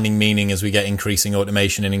people finding meaning as we get increasing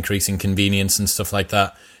automation and increasing convenience and stuff like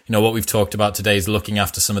that? What we've talked about today is looking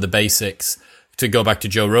after some of the basics. To go back to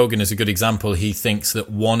Joe Rogan as a good example, he thinks that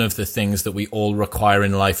one of the things that we all require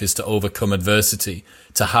in life is to overcome adversity,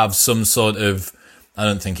 to have some sort of, I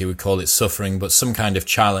don't think he would call it suffering, but some kind of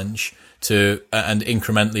challenge and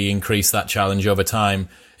incrementally increase that challenge over time.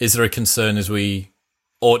 Is there a concern as we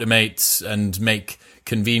automate and make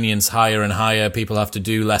convenience higher and higher, people have to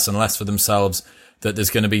do less and less for themselves, that there's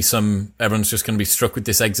going to be everyone's just going to be struck with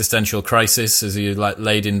this existential crisis as you're like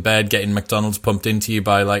laid in bed getting McDonald's pumped into you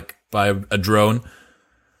by a drone?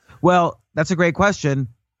 Well, that's a great question.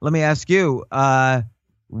 Let me ask you,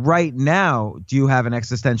 right now, do you have an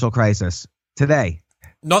existential crisis today?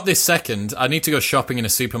 Not this second. I need to go shopping in a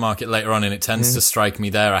supermarket later on, and it tends to strike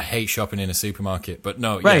me there. I hate shopping in a supermarket, but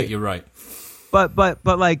no, right. Yeah, you're right. But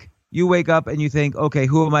like, you wake up and you think, okay,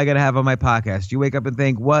 who am I going to have on my podcast? You wake up and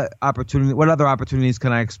think, what other opportunities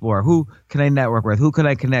can I explore? Who can I network with? Who can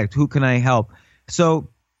I connect? Who can I help? So,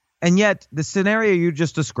 and yet the scenario you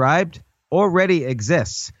just described already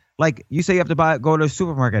exists. Like you say you have to go to a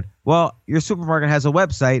supermarket. Well, your supermarket has a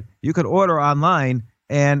website. You could order online.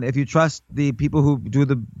 And if you trust the people who do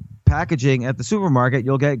the packaging at the supermarket,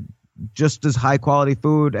 you'll get just as high quality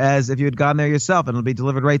food as if you had gone there yourself, and it'll be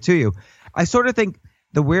delivered right to you. I sort of think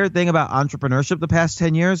the weird thing about entrepreneurship the past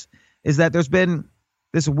 10 years is that there's been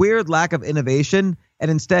this weird lack of innovation.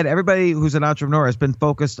 And instead, everybody who's an entrepreneur has been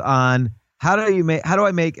focused on how do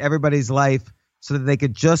I make everybody's life so that they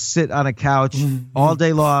could just sit on a couch all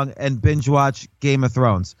day long and binge watch Game of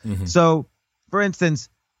Thrones. So, for instance,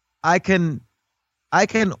 I can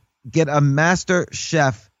get a master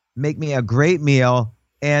chef, make me a great meal,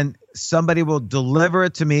 and somebody will deliver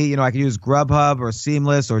it to me. You know, I can use Grubhub or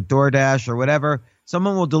Seamless or DoorDash or whatever.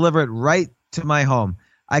 Someone will deliver it right to my home.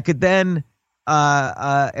 I could then, if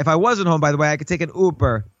I wasn't home, by the way, I could take an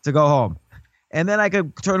Uber to go home. And then I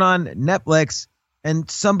could turn on Netflix, and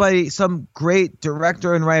some great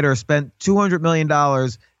director and writer spent $200 million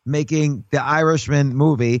making the Irishman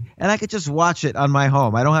movie, and I could just watch it on my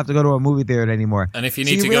home. I don't have to go to a movie theater anymore. And if you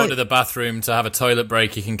need to go to the bathroom to have a toilet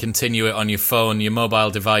break, you can continue it on your phone, your mobile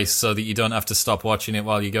device, so that you don't have to stop watching it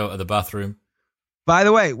while you go to the bathroom. By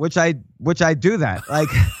the way, which I do that. Like,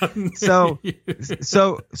 so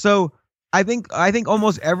I think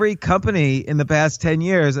almost every company in the past 10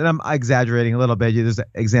 years, and I'm exaggerating a little bit, there's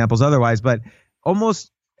examples otherwise, but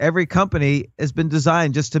almost every company has been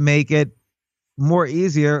designed just to make it more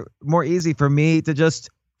easy for me to just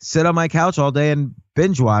sit on my couch all day and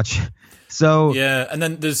binge watch. So yeah, and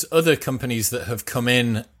then there's other companies that have come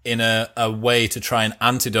in a way to try and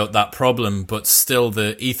antidote that problem, but still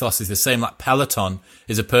the ethos is the same. Like Peloton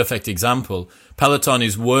is a perfect example. Peloton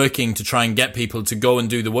is working to try and get people to go and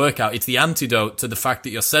do the workout. It's the antidote to the fact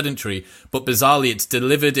that you're sedentary, but bizarrely it's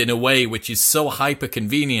delivered in a way which is so hyper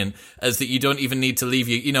convenient as that you don't even need to leave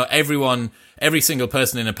every single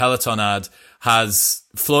person in a Peloton ad has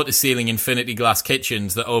floor-to-ceiling infinity glass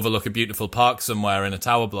kitchens that overlook a beautiful park somewhere in a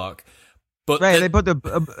tower block. But right, they put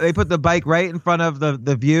the bike right in front of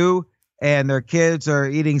the view, and their kids are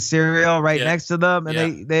eating cereal right next to them,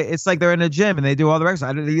 and they it's like they're in a gym and they do all the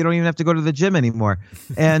exercise. You don't even have to go to the gym anymore.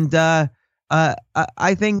 And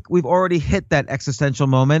I think we've already hit that existential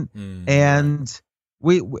moment, and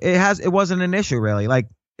it wasn't an issue really. Like,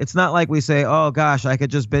 it's not like we say, oh gosh, I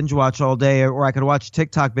could just binge watch all day, or I could watch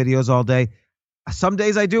TikTok videos all day. Some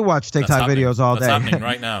days I do watch TikTok videos all day. That's happening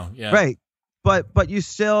right now. Yeah. Right. But you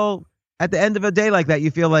still, at the end of a day like that, you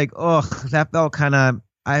feel like, oh, that felt kind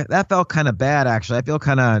of bad, actually. I feel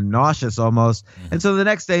kind of nauseous almost. And so the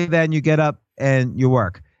next day, then you get up and you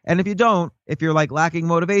work. And if you're like lacking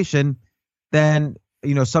motivation, then,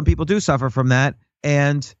 some people do suffer from that.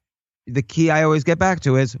 And the key I always get back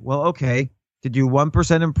to is, well, okay, did you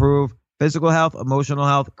 1% improve physical health, emotional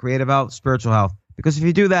health, creative health, spiritual health? Because if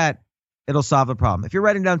you do that, it'll solve the problem. If you're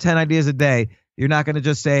writing down 10 ideas a day, you're not going to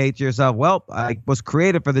just say to yourself, well, I was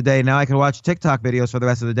creative for the day. Now I can watch TikTok videos for the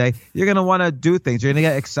rest of the day. You're going to want to do things. You're going to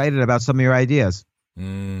get excited about some of your ideas.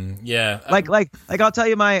 Yeah. Like I'll tell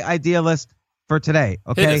you my idea list for today.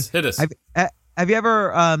 Okay. Hit us. Have you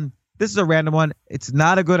ever, this is a random one. It's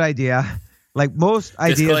not a good idea. Like most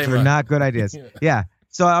ideas are not good ideas. Yeah.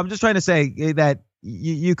 So I'm just trying to say that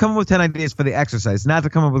you come up with 10 ideas for the exercise, not to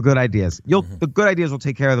come up with good ideas. The good ideas will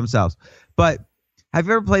take care of themselves. But have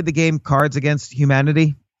you ever played the game Cards Against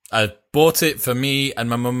Humanity? I bought it for me and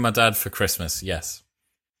my mum and my dad for Christmas. Yes.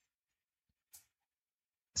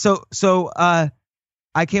 So I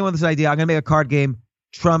came up with this idea. I'm going to make a card game,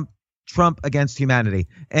 Trump Against Humanity.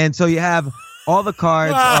 And so you have all the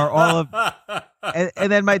cards are all of,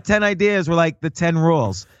 and then my 10 ideas were like the 10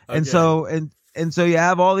 rules. Okay. And so you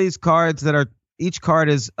have all these cards that are, each card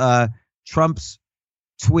is Trump's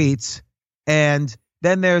tweets, and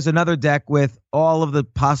then there's another deck with all of the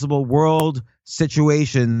possible world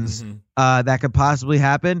situations that could possibly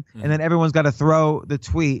happen, and then everyone's got to throw the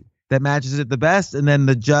tweet that matches it the best, and then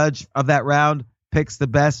the judge of that round picks the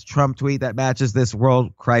best Trump tweet that matches this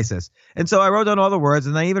world crisis. And so I wrote down all the words,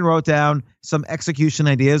 and I even wrote down some execution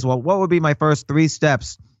ideas. Well, what would be my first 3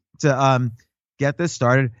 steps to get this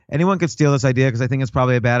started? Anyone could steal this idea because I think it's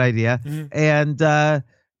probably a bad idea. And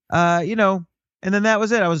and then that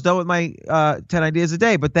was it. I was done with my 10 ideas a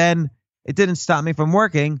day. But then it didn't stop me from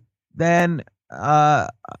working. Then I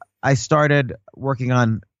started working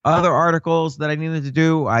on other articles that I needed to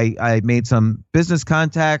do. I made some business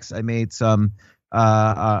contacts. I made some.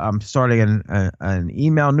 I'm starting an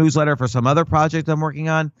email newsletter for some other project I'm working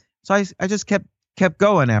on. So I just kept kept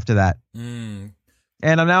going after that. Mm.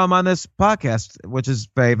 And I'm on this podcast, which is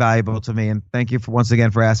very valuable to me. And thank you once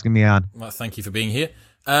again for asking me on. Well, thank you for being here.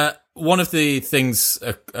 One of the things,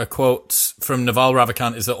 a quote from Naval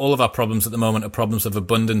Ravikant, is that all of our problems at the moment are problems of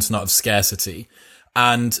abundance, not of scarcity.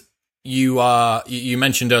 And you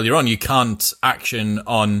mentioned earlier on, you can't action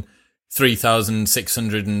on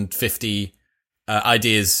 3,650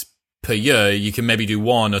 ideas per year. You can maybe do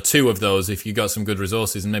one or two of those if you got some good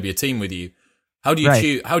resources and maybe a team with you. How do you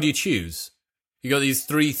choose? How do you choose? You got these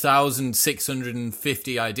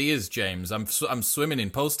 3,650 ideas, James. I'm swimming in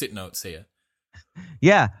Post-it notes here.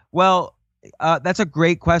 Yeah, well, that's a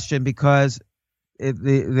great question because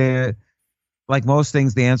like most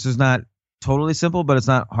things, the answer is not totally simple, but it's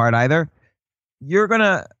not hard either. You're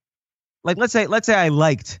gonna let's say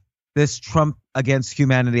I this Trump against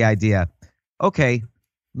humanity idea. Okay,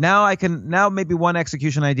 now maybe one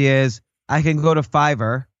execution idea is I can go to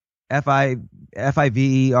Fiverr,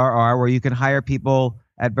 Fiverr, where you can hire people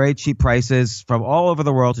at very cheap prices from all over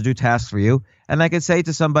the world to do tasks for you. And I could say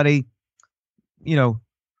to somebody,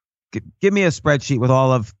 give me a spreadsheet with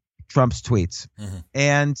all of Trump's tweets. Mm-hmm.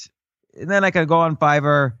 And then I could go on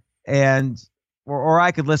Fiverr or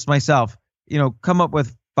I could list myself, come up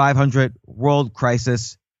with 500 world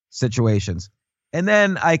crisis situations. And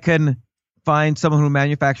then I can find someone who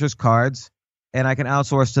manufactures cards and I can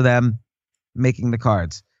outsource to them making the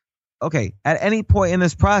cards. Okay, at any point in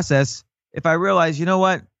this process, if I realize, you know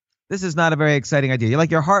what, this is not a very exciting idea. Like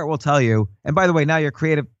your heart will tell you, and by the way, now your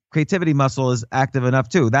creativity muscle is active enough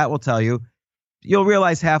too. That will tell you, you'll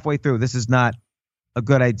realize halfway through, this is not a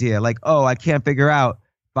good idea. Like, oh, I can't figure out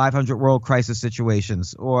 500 world crisis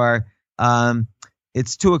situations, or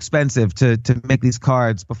it's too expensive to make these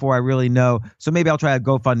cards before I really know. So maybe I'll try a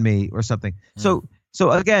GoFundMe or something. Mm. So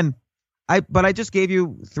again, I just gave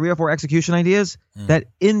you 3 or 4 execution ideas that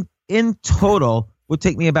in total would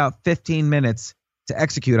take me about 15 minutes to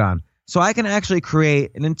execute on. So I can actually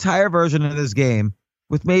create an entire version of this game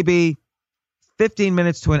with maybe 15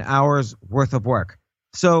 minutes to an hour's worth of work.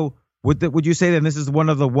 So would you say that this is one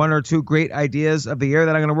of the 1 or 2 great ideas of the year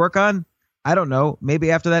that I'm going to work on? I don't know.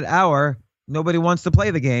 Maybe after that hour, nobody wants to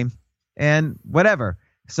play the game and whatever.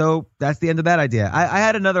 So that's the end of that idea. I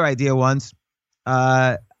had another idea once.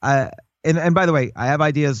 And by the way, I have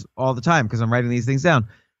ideas all the time because I'm writing these things down.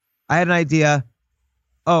 I had an idea.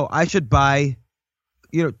 Oh, I should buy,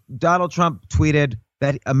 Donald Trump tweeted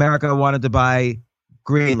that America wanted to buy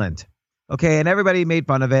Greenland. Okay. And everybody made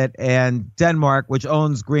fun of it. And Denmark, which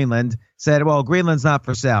owns Greenland, said, well, Greenland's not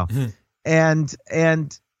for sale. Mm-hmm. And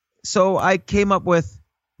so I came up with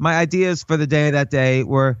my ideas for the day that day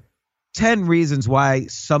were 10 reasons why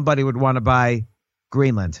somebody would want to buy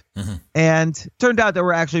Greenland. Mm-hmm. And turned out there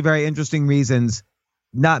were actually very interesting reasons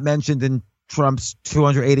not mentioned in Trump's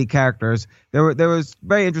 280 characters. There was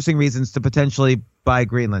very interesting reasons to potentially buy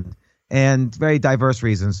Greenland and very diverse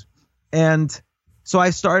reasons. And so I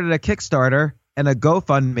started a Kickstarter and a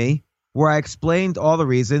GoFundMe where I explained all the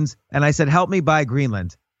reasons and I said, help me buy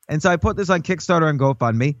Greenland. And so I put this on Kickstarter and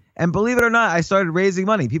GoFundMe. And believe it or not, I started raising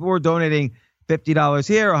money. People were donating $50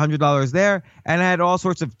 here, $100 there. And I had all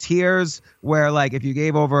sorts of tiers where, like, if you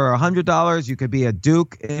gave over $100, you could be a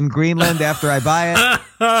duke in Greenland after I buy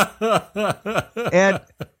it.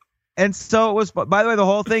 And so it was, by the way, the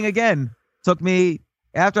whole thing, again, took me,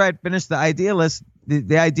 after I'd finished the idea list,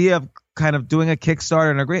 the idea of kind of doing a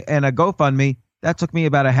Kickstarter and a GoFundMe, that took me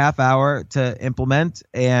about a half hour to implement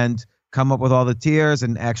and come up with all the tiers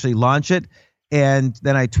and actually launch it. And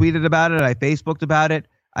then I tweeted about it. I Facebooked about it.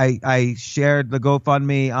 I shared the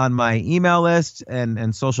GoFundMe on my email list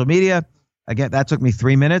and social media. Again, that took me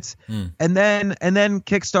 3 minutes. And then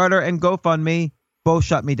Kickstarter and GoFundMe both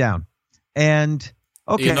shut me down. And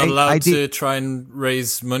okay, you're not allowed to try and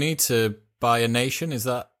raise money to buy a nation. Is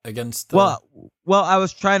that against the... Well, I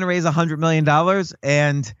was trying to raise $100 million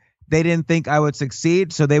and they didn't think I would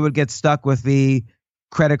succeed. So they would get stuck with the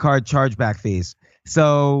credit card chargeback fees.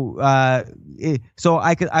 So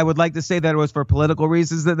I would like to say that it was for political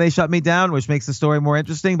reasons that they shut me down, which makes the story more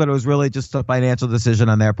interesting, but it was really just a financial decision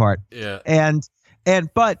on their part. Yeah.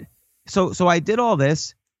 But I did all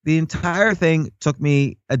this. The entire thing took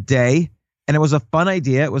me a day and it was a fun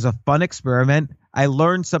idea. It was a fun experiment. I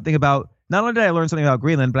learned something about, not only did I learn something about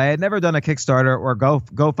Greenland, but I had never done a Kickstarter or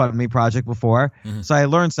GoFundMe project before. Mm-hmm. So I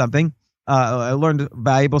learned something. I learned a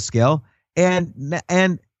valuable skill.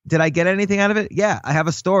 And did I get anything out of it? Yeah, I have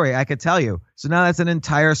a story I could tell you. So now that's an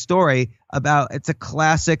entire story about, it's a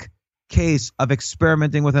classic case of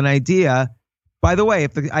experimenting with an idea. By the way,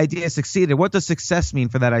 if the idea succeeded, what does success mean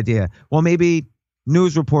for that idea? Well, maybe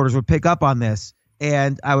news reporters would pick up on this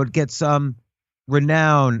and I would get some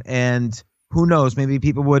renown and who knows, maybe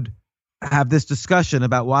people would have this discussion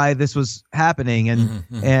about why this was happening, and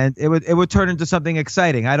and it would turn into something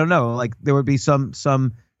exciting. I don't know, like there would be some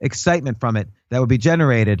excitement from it that would be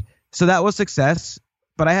generated. So that was success,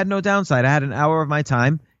 but I had no downside. I had an hour of my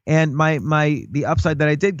time, and the upside that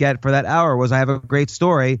I did get for that hour was I have a great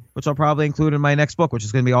story, which I'll probably include in my next book, which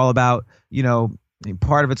is going to be all about,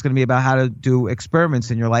 part of it's going to be about how to do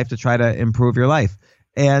experiments in your life to try to improve your life.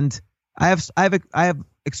 And I have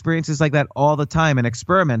experiences like that all the time, and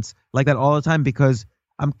experiments like that all the time, because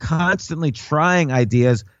I'm constantly trying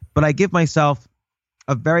ideas, but I give myself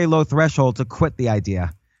a very low threshold to quit the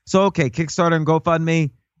idea. So, okay, Kickstarter and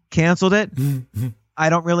GoFundMe, canceled it. I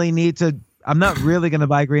don't really need to, I'm not really going to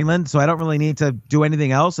buy Greenland, so I don't really need to do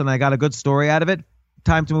anything else, and I got a good story out of it.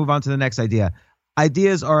 Time to move on to the next idea.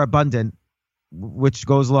 Ideas are abundant, which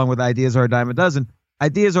goes along with ideas are a dime a dozen.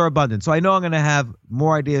 Ideas are abundant. So I know I'm going to have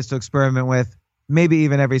more ideas to experiment with, maybe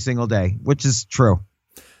even every single day, which is true.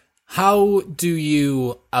 How do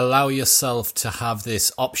you allow yourself to have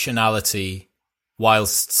this optionality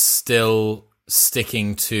whilst still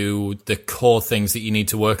sticking to the core things that you need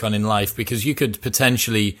to work on in life? Because you could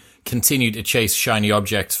potentially continue to chase shiny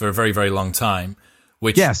objects for a very, very long time,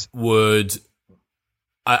 which would,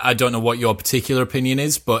 I don't know what your particular opinion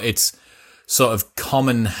is, but it's sort of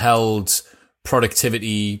common held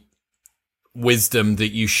productivity wisdom that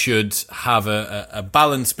you should have a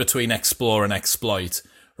balance between explore and exploit,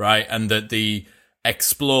 right? And that the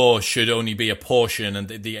explore should only be a portion, and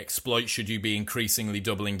the exploit should you be increasingly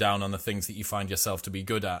doubling down on the things that you find yourself to be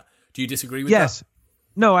good at. Do you disagree with that? Yes.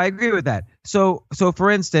 No, I agree with that. So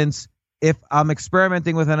for instance, if I'm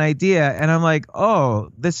experimenting with an idea and I'm like,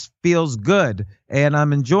 oh, this feels good and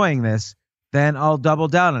I'm enjoying this, then I'll double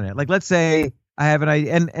down on it. Like, let's say I have an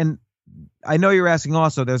idea, and I know you're asking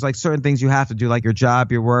also, there's like certain things you have to do, like your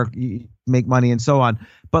job, your work, you make money and so on.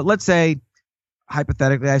 But let's say,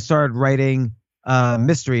 hypothetically, I started writing a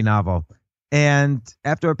mystery novel, and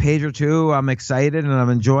after a page or two, I'm excited and I'm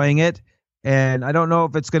enjoying it. And I don't know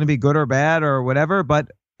if it's going to be good or bad or whatever, but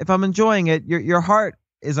if I'm enjoying it, your heart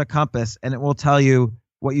is a compass and it will tell you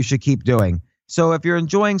what you should keep doing. So if you're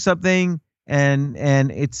enjoying something and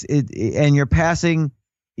you're passing,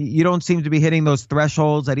 you don't seem to be hitting those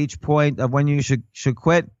thresholds at each point of when you should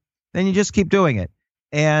quit, then you just keep doing it.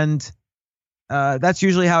 And that's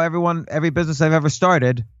usually how every business I've ever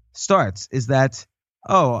started starts, is that,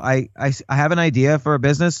 oh, I have an idea for a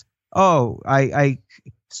business. Oh, I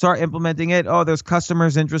start implementing it. Oh, there's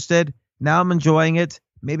customers interested. Now I'm enjoying it.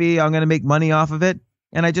 Maybe I'm going to make money off of it.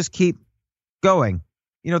 And I just keep going.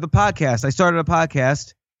 The podcast, I started a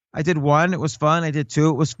podcast. I did one. It was fun. I did two.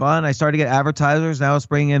 It was fun. I started to get advertisers. Now it's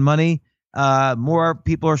bringing in money. More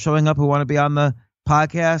people are showing up who want to be on the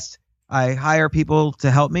podcast. I hire people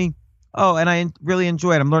to help me. Oh, and I really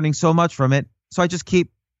enjoy it. I'm learning so much from it. So I just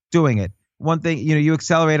keep doing it. One thing, you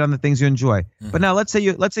accelerate on the things you enjoy. Mm-hmm. But now let's say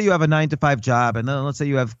you have a 9-to-5 job, and then let's say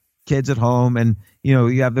you have kids at home, and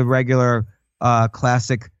you have the regular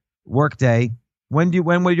classic work day. When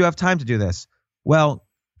would you have time to do this? Well,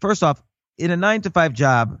 first off, in a 9-to-5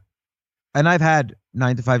 job, and I've had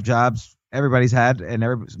 9-to-5 jobs, everybody's had, and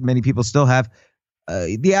many people still have.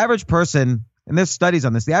 The average person, and there's studies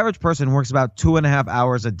on this, the average person works about 2.5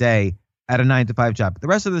 hours a day at a 9-to-5 job. The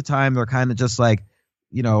rest of the time, they're kind of just like,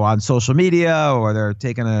 on social media, or they're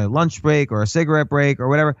taking a lunch break or a cigarette break or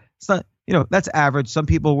whatever. It's not, that's average. Some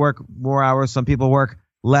people work more hours, some people work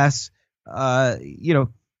less, but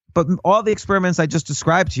all the experiments I just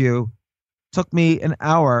described to you took me an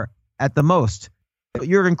hour at the most.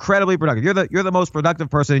 You're incredibly productive. You're the most productive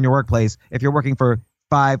person in your workplace if you're working for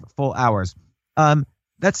 5 full hours.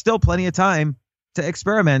 That's still plenty of time to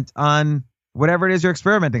experiment on whatever it is you're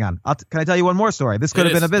experimenting on. Can I tell you one more story? This could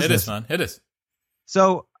have been a business. It is, man. It is.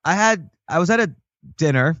 So I was at a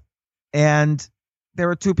dinner, and there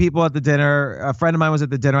were 2 people at the dinner. A friend of mine was at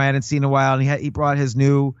the dinner I hadn't seen in a while, and he brought his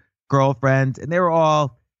new girlfriend, and they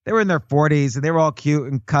were in their 40s, and they were all cute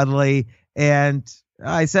and cuddly. And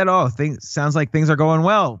I said, "Oh, sounds like things are going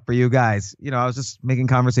well for you guys." I was just making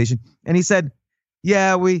conversation, and he said,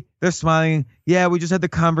 "Yeah, they're smiling. Yeah, we just had the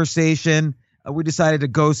conversation. We decided to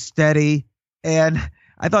go steady." And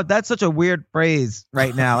I thought, that's such a weird phrase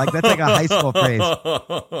right now. Like, that's like a high school phrase.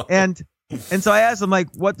 And so I asked him, like,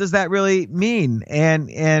 what does that really mean?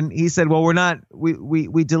 And he said, well,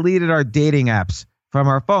 we deleted our dating apps from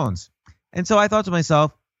our phones. And so I thought to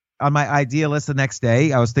myself, on my idea list the next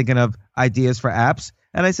day, I was thinking of ideas for apps.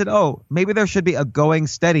 And I said, oh, maybe there should be a going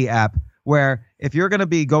steady app, where if you're going to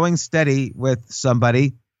be going steady with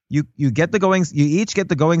somebody, you each get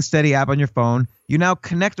the Going Steady app on your phone. You now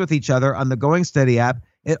connect with each other on the Going Steady app.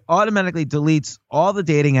 It automatically deletes all the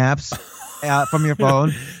dating apps, from your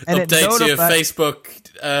phone, and updates your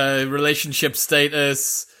Facebook relationship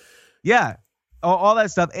status. Yeah, all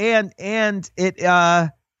that stuff, and it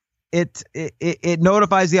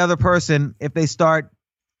notifies the other person if they start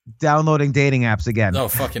downloading dating apps again. Oh,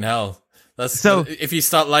 fucking hell. So if you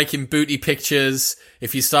start liking booty pictures,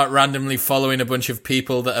 if you start randomly following a bunch of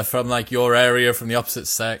people that are from like your area, from the opposite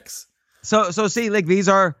sex. So see, like these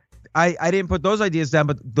are, I didn't put those ideas down,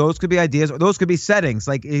 but those could be ideas, or those could be settings.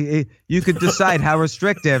 Like you could decide how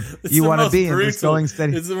restrictive you want to be in this going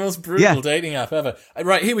steady. It's the most brutal dating app ever.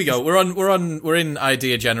 Right, here we go. We're in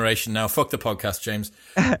idea generation now. Fuck the podcast, James.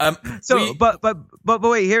 But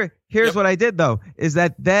wait, here's what I did though, is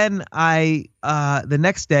that then the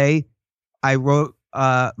next day I wrote,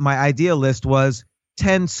 my idea list was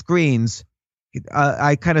 10 screens.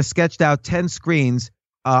 I kind of sketched out 10 screens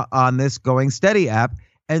on this Going Steady app.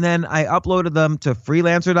 And then I uploaded them to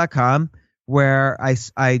freelancer.com, where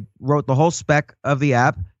I wrote the whole spec of the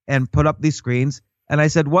app and put up these screens. And I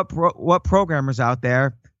said, what programmers out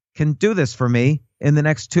there can do this for me in the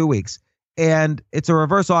next 2 weeks? And it's a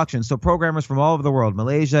reverse auction. So programmers from all over the world,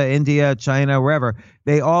 Malaysia, India, China, wherever,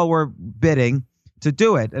 they all were bidding to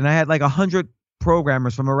do it. And I had like 100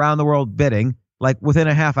 programmers from around the world bidding, like within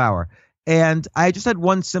a half hour. And I just had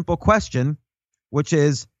one simple question, which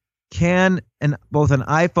is, can both an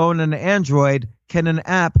iPhone and an Android, can an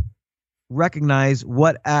app recognize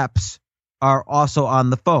what apps are also on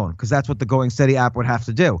the phone? Because that's what the Going Steady app would have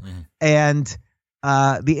to do. Mm-hmm. And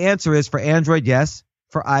the answer is, for Android, yes.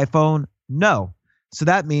 For iPhone, no. So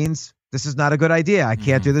that means this is not a good idea. I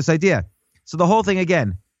can't do this idea. So the whole thing,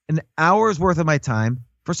 again, an hour's worth of my time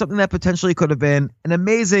for something that potentially could have been an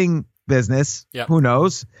amazing business. Yep. Who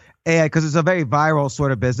knows? And because it's a very viral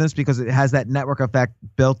sort of business, because it has that network effect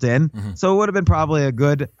built in. Mm-hmm. So it would have been probably a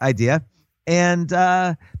good idea. And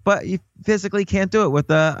but you physically can't do it with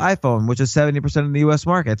the iPhone, which is 70% of the U.S.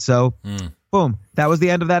 market. So boom, that was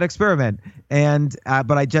the end of that experiment. And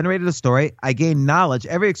but I generated a story. I gained knowledge.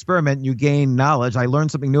 Every experiment, you gain knowledge. I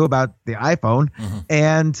learned something new about the iPhone. Mm-hmm.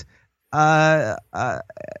 And and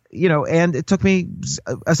it took me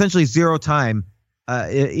essentially zero time,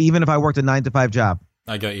 even if I worked a 9-to-5 job.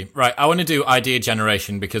 I got you. Right. I want to do idea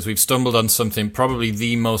generation, because we've stumbled on something, probably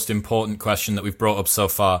the most important question that we've brought up so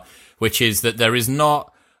far, which is that there is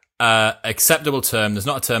not an acceptable term. There's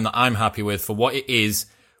not a term that I'm happy with for what it is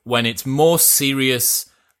when it's more serious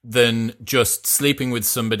than just sleeping with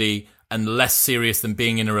somebody and less serious than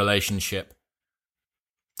being in a relationship.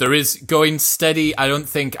 There is Going Steady. I don't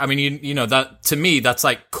think, I mean, you know, that to me, that's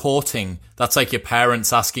like courting. That's like your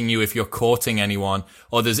parents asking you if you're courting anyone.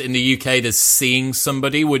 Or there's, in the UK, there's seeing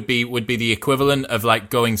somebody would be the equivalent of like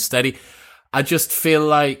Going Steady. I just feel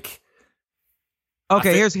like.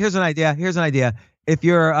 Okay, here's an idea. If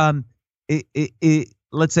you're,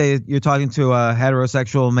 let's say you're talking to a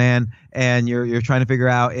heterosexual man and you're trying to figure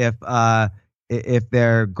out if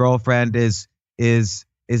their girlfriend is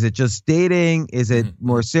it just dating? Is it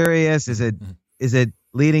more serious? Is it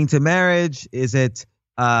leading to marriage? Is it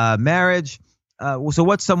marriage? So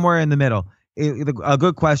what's somewhere in the middle? A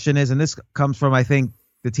good question is, and this comes from, I think,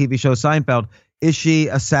 the TV show Seinfeld, is she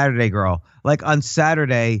a Saturday girl? Like on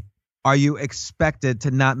Saturday, are you expected to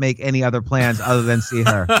not make any other plans other than see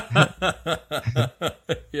her?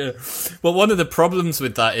 Yeah. Well, one of the problems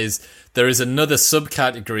with that is there is another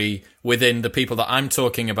subcategory within the people that I'm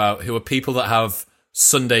talking about, who are people that have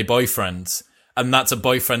Sunday boyfriends, and that's a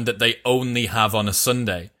boyfriend that they only have on a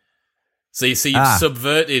Sunday. So you see, you've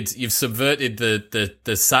subverted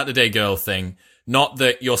the Saturday girl thing. Not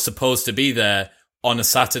that you're supposed to be there on a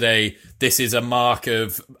Saturday. This is a mark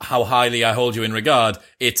of how highly I hold you in regard.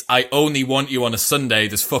 It's, I only want you on a Sunday.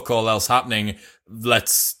 There's fuck all else happening.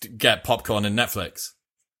 Let's get popcorn and Netflix.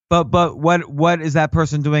 But what is that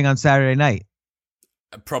person doing on Saturday night?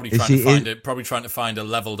 Probably trying to find a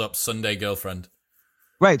leveled up Sunday girlfriend.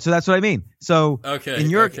 Right, so that's what I mean. So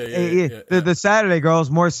the Saturday girl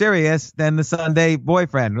is more serious than the Sunday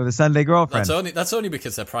boyfriend or the Sunday girlfriend. That's only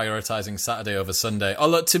because they're prioritizing Saturday over Sunday.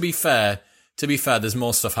 Although to be fair, there's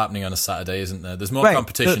more stuff happening on a Saturday, isn't there? There's more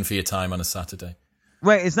competition for your time on a Saturday.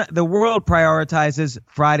 Right, it's not, the world prioritizes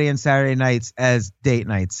Friday and Saturday nights as date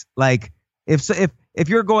nights. Like if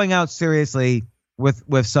you're going out seriously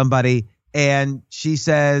with somebody and she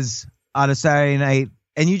says on a Saturday night,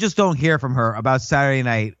 and you just don't hear from her about Saturday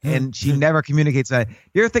night, and she never communicates that,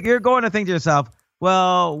 you're going to think to yourself,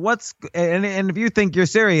 well, and if you think you're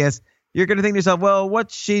serious, you're going to think to yourself, well,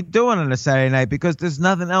 what's she doing on a Saturday night? Because there's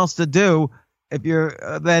nothing else to do. If you're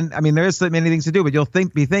there is so many things to do, but you'll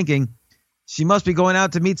be thinking she must be going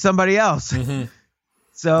out to meet somebody else. Mm-hmm.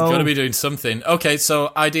 So You've got to be doing something. Okay,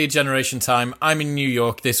 so idea generation time. I'm in New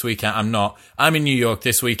York this weekend. I'm not. I'm in New York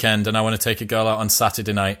this weekend, and I want to take a girl out on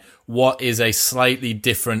Saturday night. What is a slightly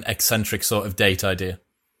different, eccentric sort of date idea?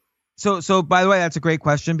 So by the way, that's a great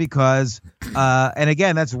question because, and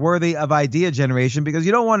again, that's worthy of idea generation because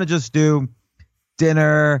you don't want to just do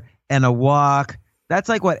dinner and a walk. That's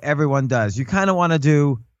like what everyone does. You kind of want to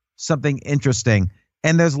do something interesting.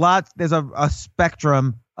 And there's a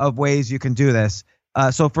spectrum of ways you can do this.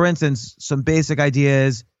 So for instance, some basic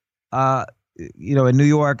ideas, in New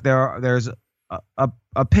York, there's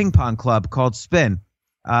a ping pong club called Spin.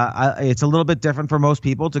 It's a little bit different for most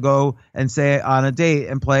people to go and say on a date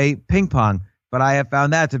and play ping pong. But I have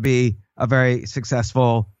found that to be a very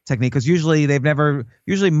successful technique because usually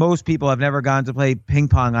most people have never gone to play ping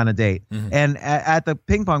pong on a date. Mm-hmm. And at the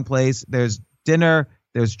ping pong place, there's dinner,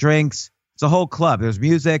 there's drinks, it's a whole club. There's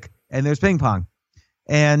music and there's ping pong.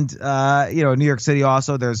 And, New York City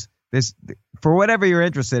also, there's for whatever you're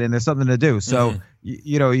interested in, there's something to do. So,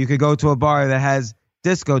 you could go to a bar that has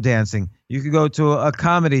disco dancing. You could go to a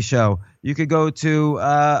comedy show. You could go to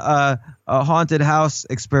a haunted house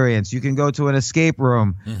experience. You can go to an escape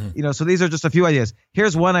room. Mm-hmm. So these are just a few ideas.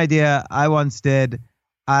 Here's one idea I once did.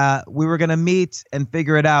 We were going to meet and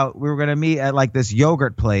figure it out. We were going to meet at like this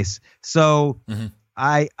yogurt place. So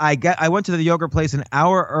I went to the yogurt place an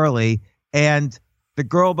hour early, and the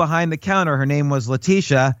girl behind the counter, her name was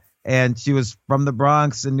Letitia, and she was from the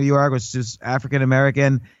Bronx in New York, which is African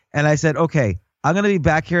American. And I said, okay, I'm going to be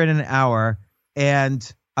back here in an hour, and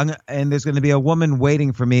there's going to be a woman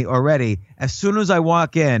waiting for me already. As soon as I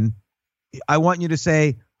walk in, I want you to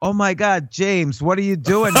say, "Oh my God, James, what are you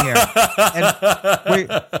doing here?"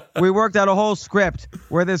 And we worked out a whole script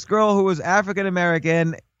where this girl who was African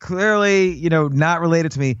American, clearly, not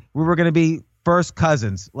related to me, we were going to be first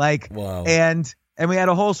cousins. Wow. And we had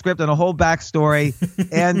a whole script and a whole backstory,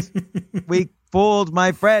 and we fooled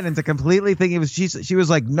my friend into completely thinking it was she was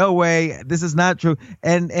like, "No way, this is not true."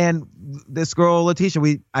 And this girl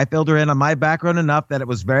Letitia, I filled her in on my background enough that it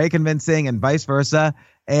was very convincing, and vice versa.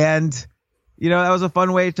 And that was a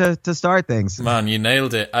fun way to start things. Man, you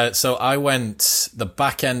nailed it. So I went the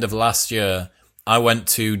back end of last year. I went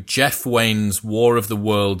to Jeff Wayne's War of the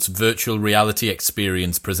Worlds virtual reality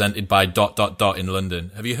experience presented by ... in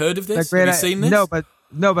London. Have you heard of this? Have you seen this? No,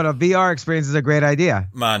 but a VR experience is a great idea.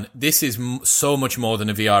 Man, this is so much more than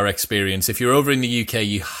a VR experience. If you're over in the UK,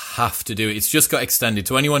 you have to do it. It's just got extended.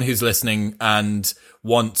 To anyone who's listening and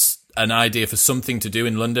wants an idea for something to do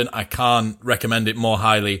in London, I can't recommend it more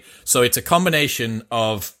highly. So it's a combination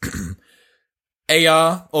of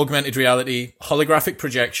AR, augmented reality, holographic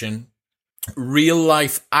projection, real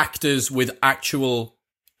life actors with actual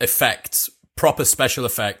effects, proper special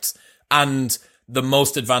effects, and the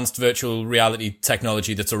most advanced virtual reality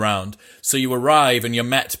technology that's around. So you arrive and you're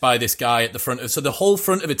met by this guy at the front. So the whole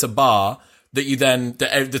front of it's a bar that you then,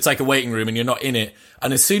 that's like a waiting room and you're not in it.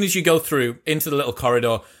 And as soon as you go through into the little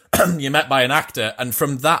corridor, you're met by an actor. And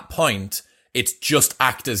from that point, it's just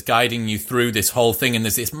actors guiding you through this whole thing. And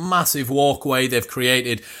there's this massive walkway they've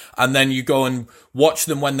created. And then you go and watch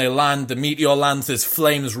them when they land. The meteor lands. There's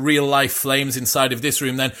flames, real life flames inside of this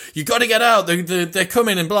room. Then you got to get out. They're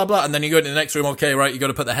coming and blah, blah. And then you go to the next room. Okay, right. You got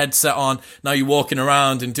to put the headset on. Now you're walking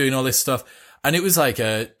around and doing all this stuff. And it was like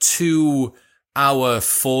a 2-hour,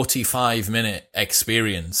 45-minute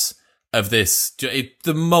experience of this.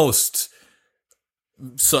 The most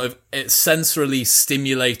sort of sensorily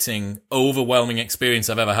stimulating, overwhelming experience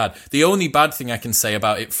I've ever had. The only bad thing I can say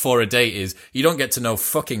about it for a date is you don't get to know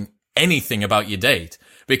fucking anything about your date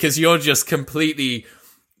because you're just completely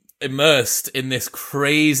immersed in this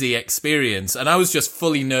crazy experience. And I was just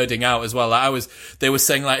fully nerding out as well. They were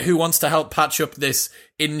saying like, who wants to help patch up this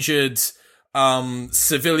injured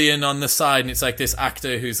civilian on the side, and it's like this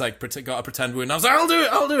actor who's like got a pretend wound. I was like,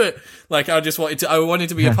 I'll do it. Like I wanted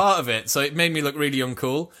to be a part of it, so it made me look really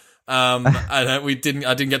uncool. And I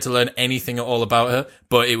didn't get to learn anything at all about her,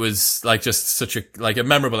 but it was like just such a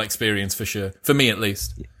memorable experience for sure, for me at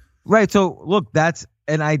least. Right. So look, that's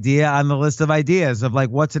an idea on the list of ideas of like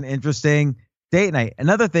what's an interesting date night.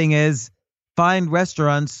 Another thing is find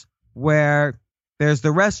restaurants where there's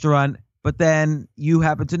the restaurant, but then you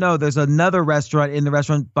happen to know there's another restaurant in the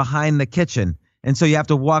restaurant behind the kitchen. And so you have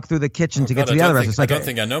to walk through the kitchen to get to the other restaurant. I don't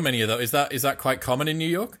think I know many of those. Is that quite common in New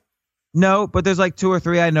York? No, but there's like 2 or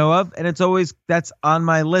 3 I know of. And it's always, that's on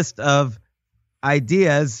my list of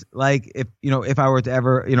ideas. Like if I were to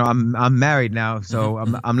ever, I'm married now, so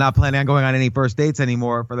I'm not planning on going on any first dates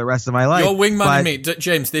anymore for the rest of my life. You're wingman and me.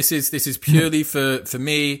 James, this is purely for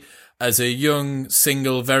me. As a young,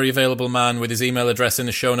 single, very available man with his email address in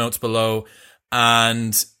the show notes below.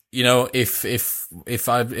 And you know, if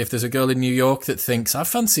there's a girl in New York that thinks I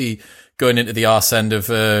fancy going into the arse end of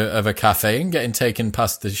a cafe and getting taken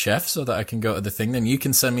past the chef so that I can go to the thing, then you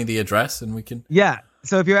can send me the address and we can. Yeah.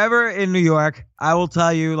 So if you're ever in New York, I will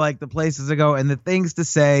tell you like the places to go and the things to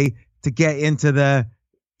say to get into the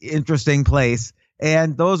interesting place.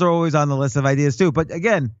 And those are always on the list of ideas too. But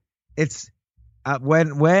again, it's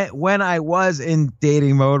when I was in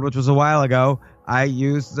dating mode, which was a while ago, I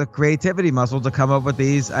used the creativity muscle to come up with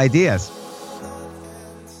these ideas.